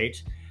life, right?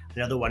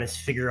 Another one is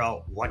figure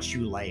out what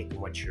you like and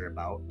what you're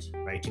about,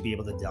 right? To be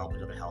able to delve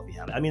into the healthy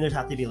habit. I mean, there's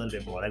have to be a little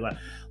bit more, like a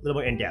little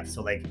more in depth.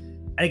 So like,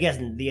 and I guess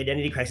the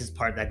identity crisis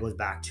part that goes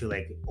back to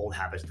like old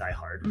habits die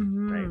hard,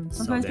 right?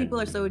 Sometimes people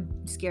are so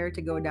scared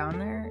to go down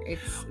there.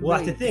 It's well,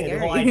 really that's the thing. scary.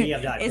 The whole idea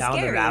of that down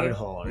scary. the rabbit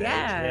hole, right?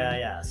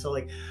 Yeah. So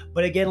like,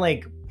 but again,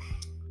 like,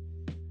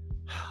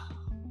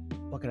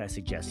 what can I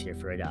suggest here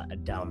for a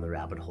down the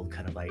rabbit hole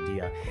kind of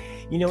idea?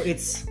 You know,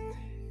 it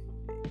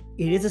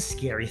is a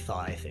scary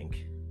thought, I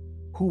think.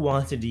 Who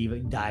wants to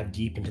dive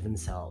deep into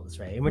themselves,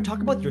 right? And we're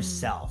talking about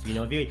yourself, you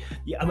know, if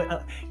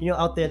you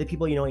out there, the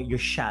people, you know, your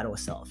shadow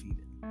self, even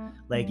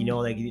like, you know,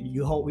 like we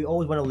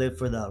always want to live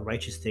for the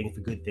righteous things, for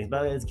good things,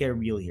 but let's get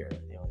real here.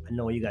 You know, I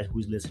know you guys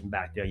who's listening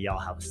back there, y'all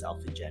have a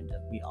self agenda.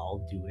 We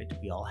all do it.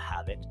 We all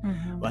have it.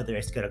 Whether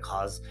it's going to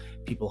cause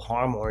people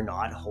harm or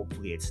not,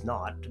 hopefully it's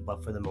not.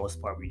 But for the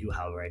most part, we do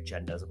have our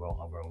agendas of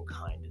our own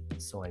kind.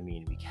 So I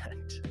mean, we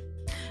can't.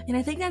 And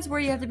I think that's where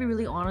you have to be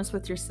really honest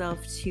with yourself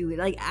too.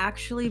 Like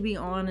actually be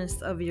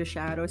honest of your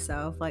shadow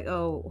self. Like,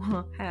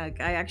 oh, heck,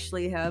 I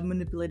actually have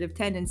manipulative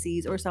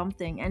tendencies or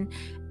something. And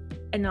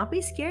not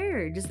be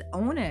scared. Just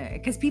own it.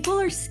 Because people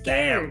are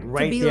scared. Damn,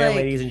 right to be there, like,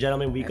 ladies and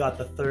gentlemen, we got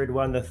the third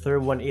one. The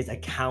third one is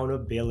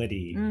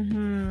accountability.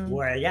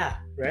 Where, yeah,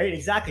 right?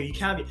 Exactly.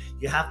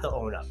 You have to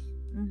own up.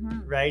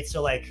 Right?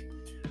 So like,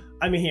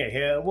 I mean,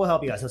 here, we'll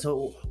help you guys.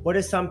 So what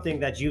is something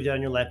that you've done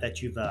in your life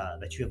that you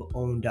have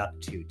owned up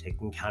to,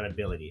 taking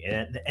accountability,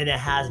 and it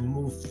has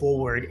moved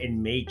forward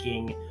in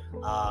making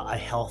a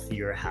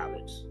healthier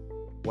habit?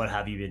 What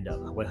have you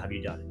done? What have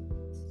you done,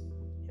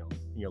 you know,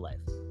 in your life?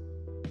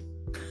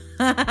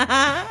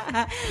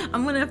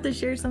 I'm gonna have to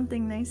share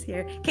something nice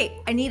here.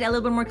 Okay, I need a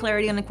little bit more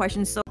clarity on the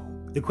question. So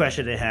the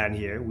question at hand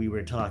here, we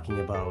were talking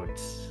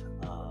about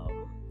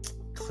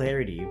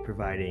clarity,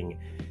 providing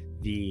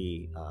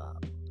the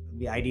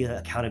idea of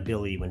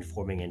accountability when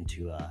forming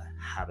into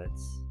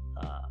habits.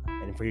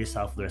 And for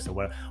yourself, Larissa,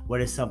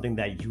 what is something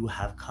that you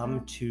have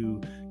come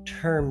to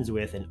terms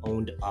with and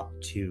owned up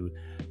to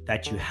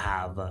that you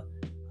have,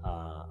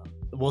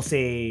 we'll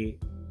say,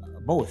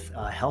 both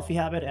a healthy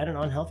habit and an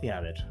unhealthy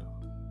habit?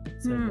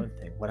 So one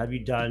thing. What have you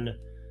done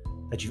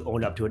that you've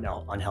owned up to an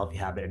unhealthy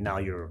habit and now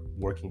you're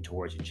working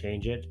towards to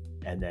change it?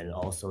 And then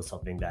also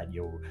something that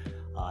you're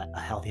a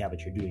healthy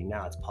habit you're doing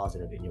now, it's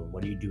positive, and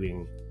what are you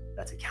doing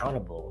that's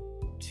accountable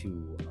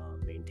to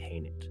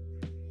maintain it?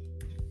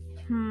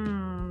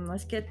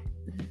 Let's get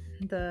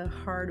the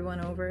hard one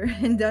over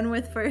and done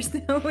with first,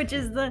 which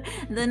is the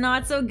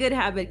not so good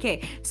habit.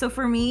 Okay, so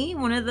for me,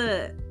 one of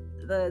the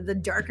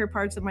darker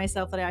parts of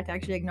myself that I have to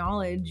actually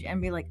acknowledge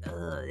and be like,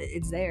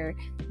 it's there,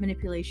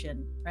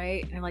 manipulation,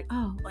 right? And I'm like,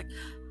 oh, like,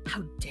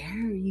 how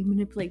dare you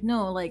manipulate?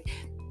 No, like,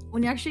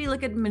 when you actually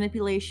look at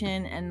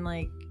manipulation and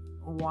like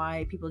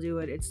why people do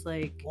it, it's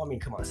like, well, I mean,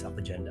 come on,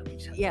 self-agenda.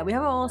 Yeah, we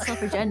have a whole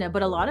self-agenda,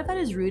 but a lot of that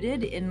is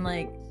rooted in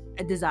like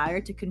a desire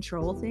to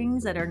control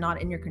things that are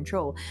not in your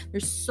control.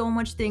 There's so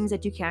much things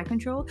that you can't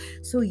control,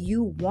 so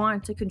you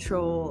want to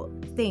control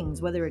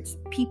things, whether it's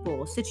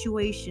people,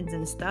 situations,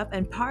 and stuff.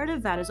 And part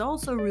of that is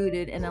also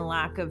rooted in a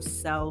lack of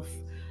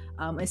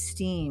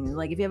esteem.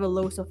 Like if you have a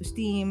low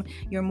self-esteem,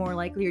 you're more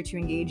likely to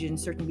engage in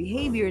certain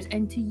behaviors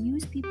and to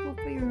use people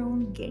for your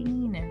own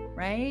gain,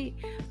 right?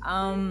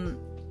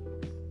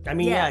 I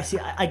mean, yeah. See,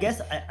 I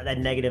guess that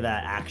negative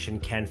action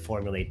can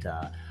formulate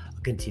a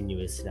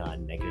continuous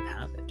negative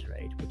habit,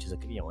 right? Which is,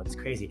 it's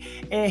crazy.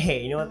 And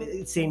hey,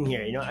 it's same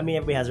here. I mean,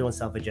 everybody has their own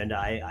self-agenda.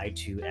 I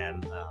too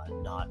am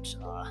not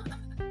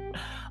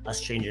a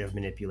stranger of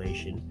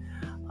manipulation.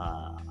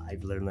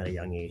 I've learned at a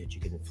young age that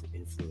you can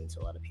influence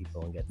a lot of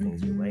people and get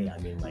things your way. I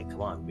mean, like, come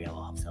on, we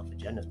all have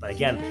self-agendas. But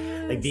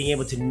again, like being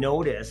able to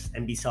notice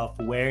and be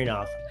self-aware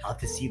enough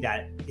to see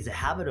that is a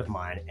habit of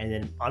mine, and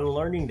then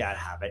unlearning that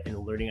habit and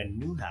learning a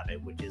new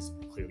habit, which is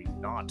clearly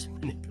not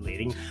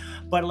manipulating.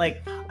 But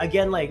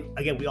again,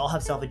 we all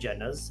have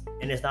self-agendas,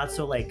 and it's not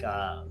so like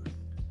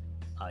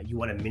you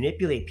want to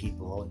manipulate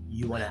people.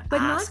 You want to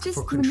ask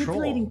for control. But not just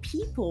manipulating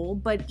people,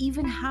 but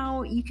even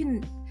how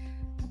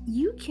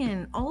you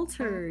can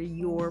alter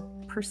your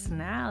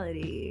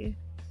personality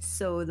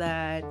so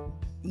that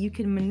you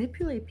can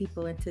manipulate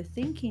people into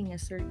thinking a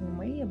certain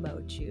way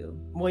about you.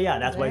 Well, yeah,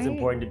 that's why it's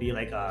important to be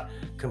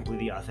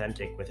completely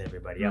authentic with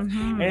everybody else.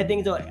 And I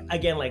think, though,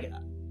 again,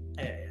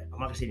 I'm not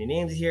gonna say any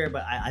names here,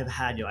 but I've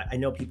had, I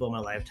know people in my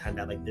lifetime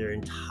that their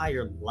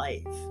entire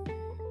life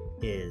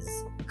is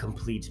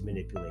complete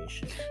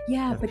manipulation.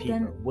 Yeah, but people,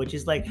 then, which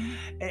is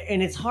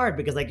and it's hard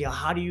because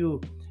how do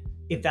you,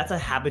 if that's a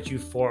habit you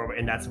form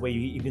and that's the way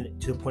you, even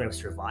to the point of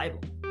survival,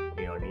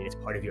 you know what I mean? It's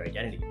part of your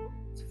identity.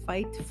 It's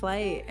fight to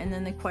flight. And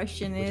then the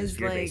question is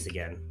fear-based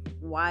again.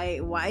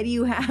 Why do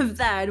you have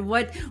that?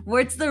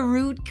 What's the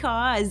root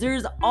cause?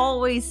 There's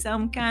always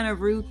some kind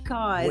of root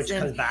cause. Which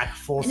comes back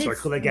full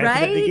circle again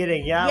to the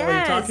beginning. Yeah, when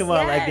you're talking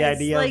about the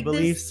idea of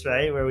beliefs,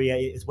 right? Where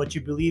it's what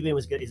you believe in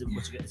is going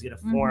to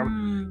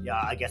form,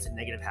 I guess, a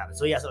negative habit.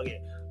 So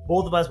okay.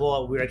 Both of us,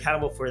 we're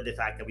accountable for the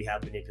fact that we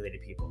have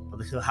manipulated people.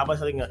 But so how about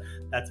something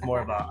that's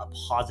more of a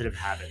positive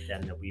habit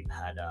than that we've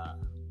had,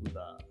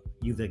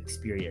 you've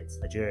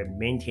experienced, that you're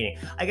maintaining.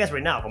 I guess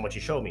right now, from what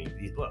you showed me,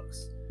 these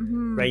books,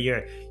 Mm-hmm. right?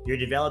 You're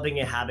developing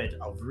a habit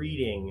of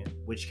reading,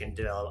 which can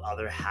develop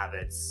other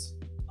habits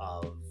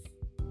of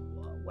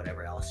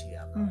whatever else you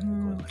have going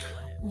on in life.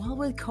 Well,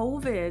 with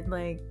COVID,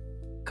 like,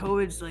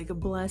 COVID's like a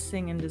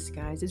blessing in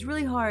disguise. It's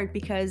really hard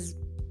because,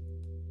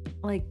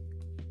 like,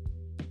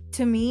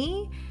 to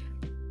me,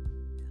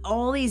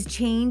 all these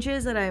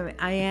changes that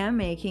I am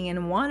making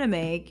and want to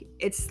make,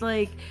 it's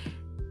like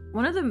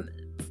one of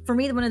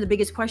the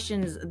biggest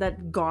questions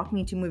that got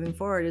me to moving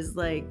forward is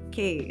like,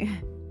 okay,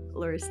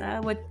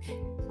 Larissa,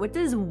 what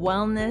does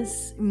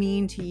wellness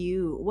mean to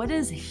you? What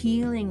does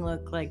healing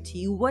look like to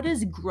you? What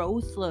does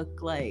growth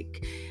look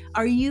like?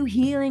 Are you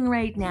healing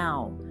right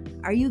now?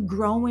 Are you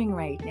growing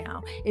right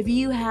now? If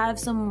you have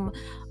some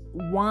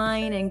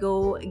wine and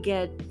go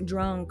get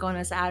drunk on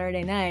a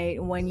Saturday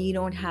night when you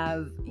don't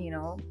have,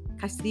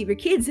 custody of your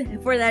kids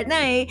for that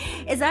night,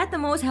 is that the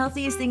most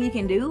healthiest thing you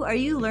can do? Are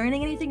you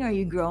learning anything? Are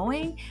you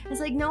growing? It's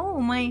like, no,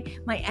 my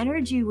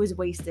energy was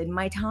wasted,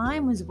 my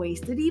time was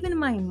wasted, even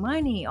my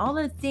money, all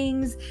the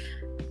things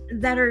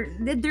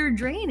they're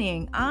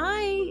draining.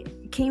 I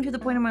came to the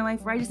point in my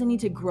life where I just need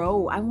to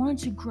grow. I wanted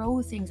to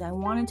grow things. I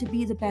wanted to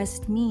be the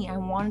best me. I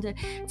wanted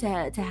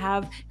to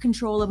have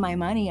control of my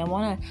money. I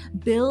want to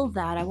build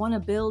that. I want to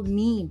build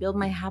me, build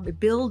my habit,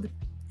 build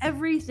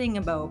everything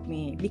about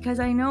me, because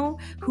I know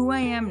who I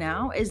am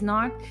now is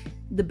not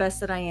the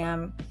best that I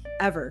am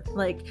ever.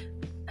 Like,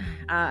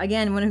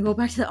 again, when I go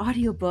back to the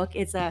audiobook,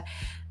 it's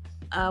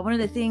one of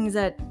the things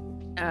that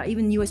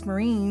even U.S.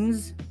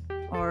 Marines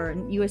or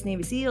U.S.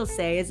 Navy SEALs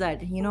say is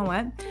that, you know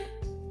what?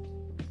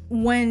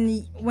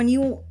 When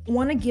you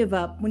want to give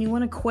up, when you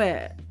want to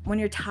quit, when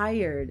you're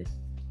tired,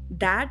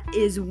 that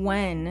is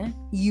when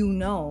you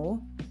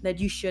know that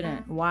you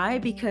shouldn't. Why?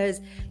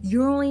 Because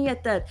you're only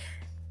at the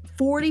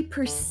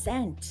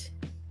 40%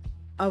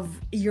 of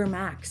your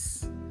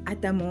max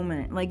at that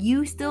moment. Like,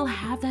 you still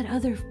have that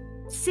other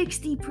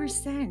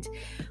 60%.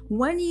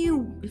 When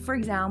you, for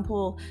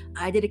example,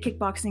 I did a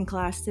kickboxing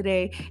class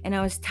today and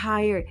I was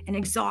tired and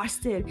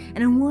exhausted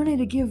and I wanted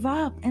to give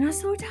up and I was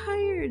so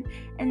tired.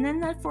 And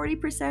then that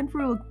 40%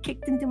 rule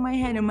kicked into my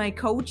head, and my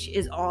coach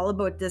is all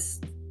about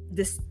this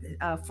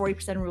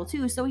 40% rule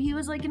too. So he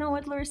was like, you know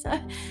what,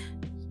 Larissa?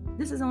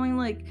 This is only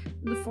like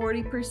the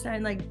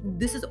 40%, like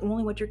this is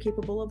only what you're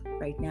capable of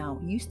right now.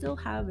 You still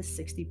have a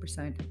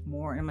 60%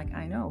 more. And I'm like,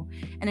 I know.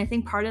 And I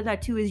think part of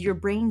that too is your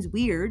brain's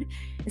weird.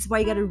 It's why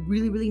you got to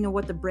really, really know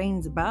what the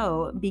brain's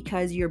about,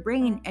 because your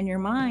brain and your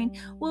mind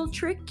will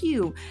trick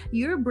you.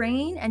 Your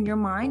brain and your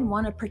mind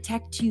want to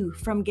protect you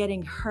from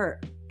getting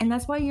hurt. And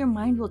that's why your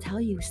mind will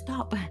tell you,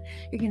 stop,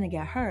 you're going to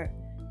get hurt.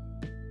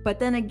 But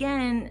then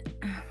again,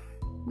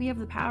 we have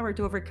the power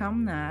to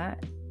overcome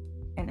that.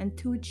 And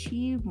to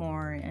achieve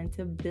more and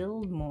to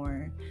build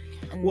more.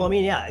 And well, I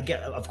mean, yeah,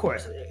 again, of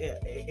course,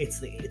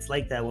 it's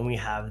like that when we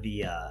have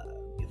the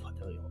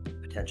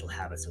potential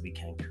habits that we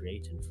can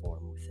create and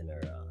form within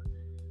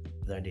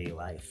our daily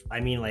life. I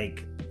mean,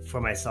 like,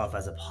 for myself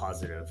as a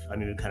positive, I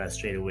mean, we kind of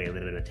strayed away a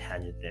little bit of a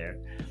tangent there,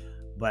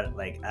 but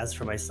like, as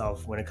for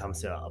myself, when it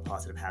comes to a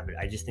positive habit,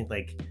 I just think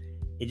like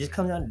it just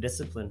comes down to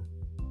discipline.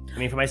 I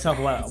mean, for myself,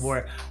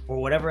 for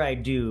whatever I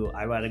do,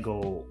 I rather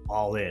go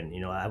all in.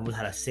 I always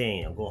had a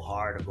saying, go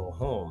hard or go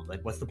home.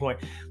 Like, what's the point?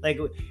 Like,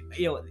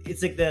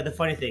 it's like the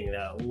funny thing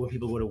when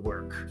people go to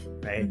work,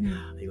 right?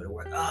 Mm-hmm. They go to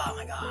work, oh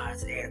my God,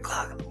 it's 8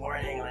 o'clock in the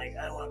morning. Like,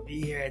 I don't want to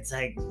be here. It's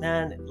like,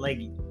 man, like,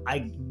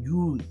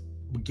 you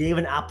gave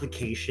an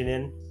application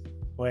in,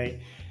 right?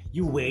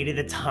 You waited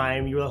the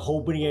time. You were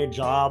hoping to get a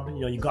job.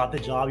 You got the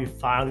job. You're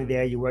finally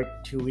there. You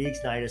worked 2 weeks.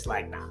 Now you're just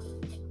like, nah,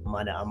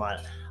 I'm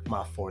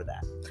not for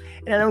that.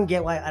 And I don't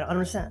get why. I don't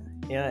understand.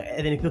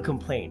 And then people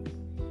complain.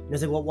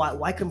 It's like, well,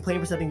 why complain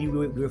for something you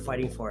were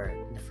fighting for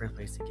in the first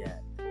place to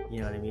get? You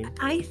know what I mean?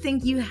 I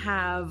think you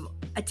have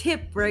a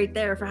tip right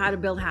there for how to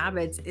build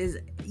habits. Is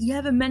you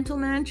have a mental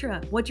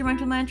mantra. What's your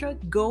mental mantra?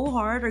 Go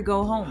hard or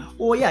go home.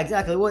 Well, yeah,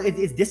 exactly. Well,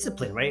 it's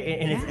discipline, right?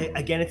 And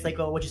it's like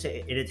what you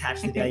say. It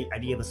attaches to the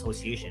idea of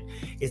association.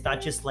 It's not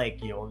just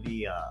like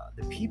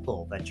the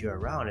people that you're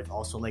around. It's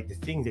also like the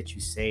things that you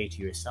say to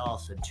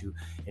yourself and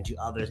to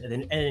others,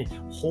 and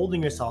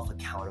holding yourself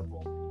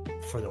accountable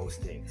for those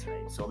things,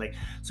 right?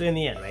 So in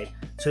the end, right,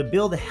 to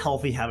build a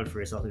healthy habit for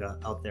yourself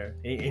out there,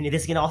 and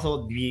this can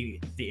also be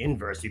the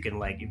inverse. You can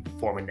like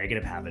form a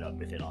negative habit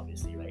with it,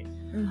 obviously, right?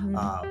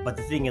 Mm-hmm. But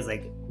the thing is,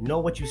 like, know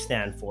what you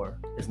stand for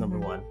is number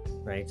one,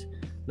 right?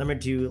 Number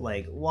two,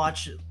 like,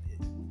 watch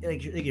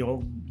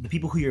the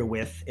people who you're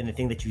with and the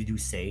thing that you do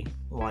say.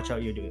 Watch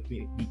out,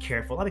 be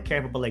careful. Not be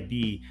careful, but like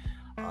be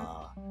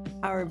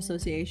power of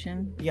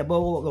association. Yeah,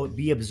 but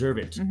be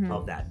observant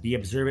of that. Be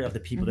observant of the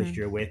people that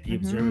you're with. Be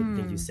observant of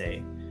the things you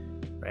say,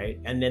 right?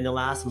 And then the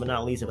last but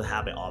not least of a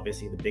habit,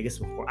 obviously the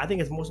biggest, I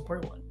think it's the most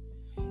important one,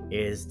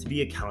 is to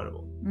be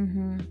accountable.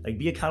 Like,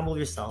 be accountable to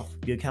yourself.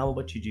 Be accountable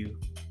what you do.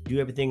 Do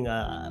everything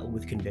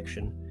with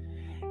conviction,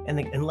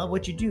 and love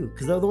what you do.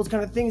 Because those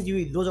kind of things,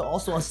 those are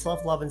also a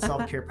self-love and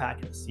self-care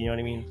practice. You know what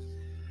I mean?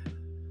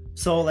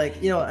 So, like,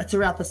 to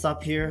wrap this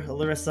up here,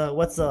 Larissa,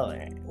 what's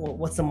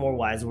some more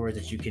wise words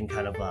that you can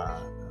kind of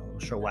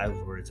short wise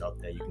words out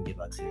there you can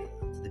give out to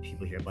the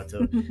people here about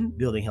to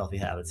building healthy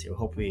habits here?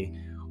 Hope we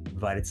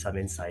provided some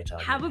insight on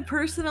Have it. a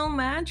personal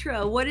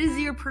mantra. What is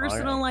your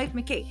personal life,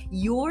 McKay?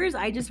 Yours,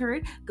 I just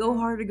heard, go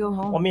hard or go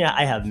home. Well, I mean,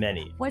 I have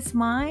many. What's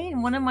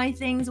mine? One of my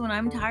things when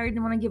I'm tired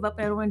and want to give up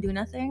and I don't want to do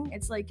nothing,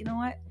 it's like, you know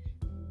what?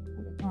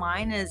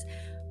 Mine is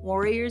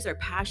warriors are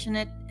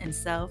passionate and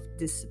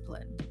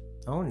self-disciplined.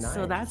 Oh, nice.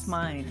 So that's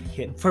mine.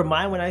 For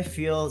mine, when I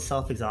feel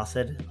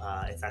self-exhausted,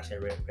 it's actually I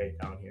write it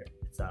down here.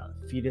 It's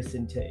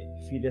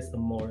fides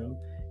amorum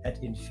et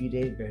in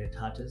fide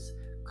veritatis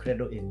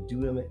credo in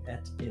duum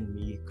et in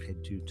me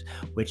credut,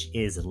 which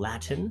is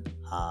Latin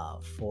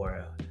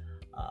for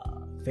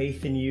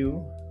faith in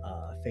you,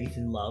 faith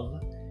in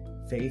love,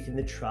 faith in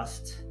the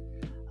trust,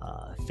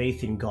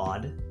 faith in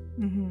God,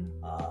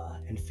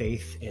 and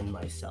faith in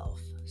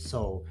myself.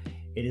 So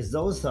it is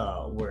those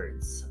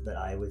words that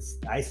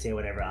I say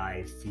whenever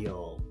I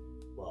feel,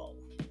 well,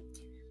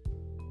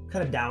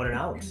 kind of down and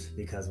out,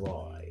 because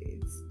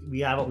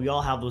we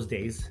all have those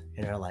days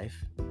in our life,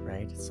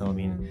 right? So I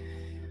mean,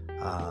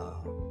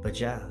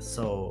 but yeah.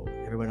 So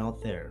everyone out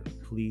there,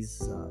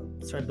 please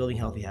start building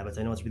healthy habits.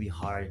 I know it's really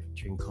hard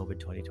during COVID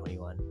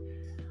 2021,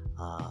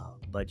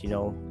 but you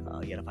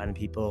gotta find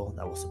people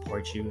that will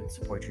support you,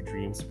 support your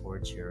dreams,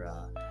 support your,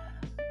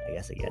 I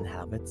guess again,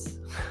 habits.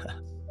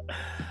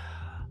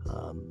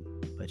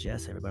 But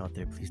yes, everyone out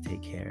there, please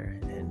take care,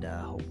 and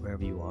hope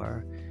wherever you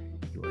are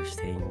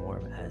staying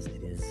warm, as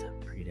it is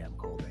pretty damn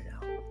cold right now.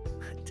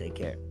 Take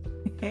care.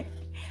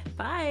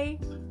 Bye.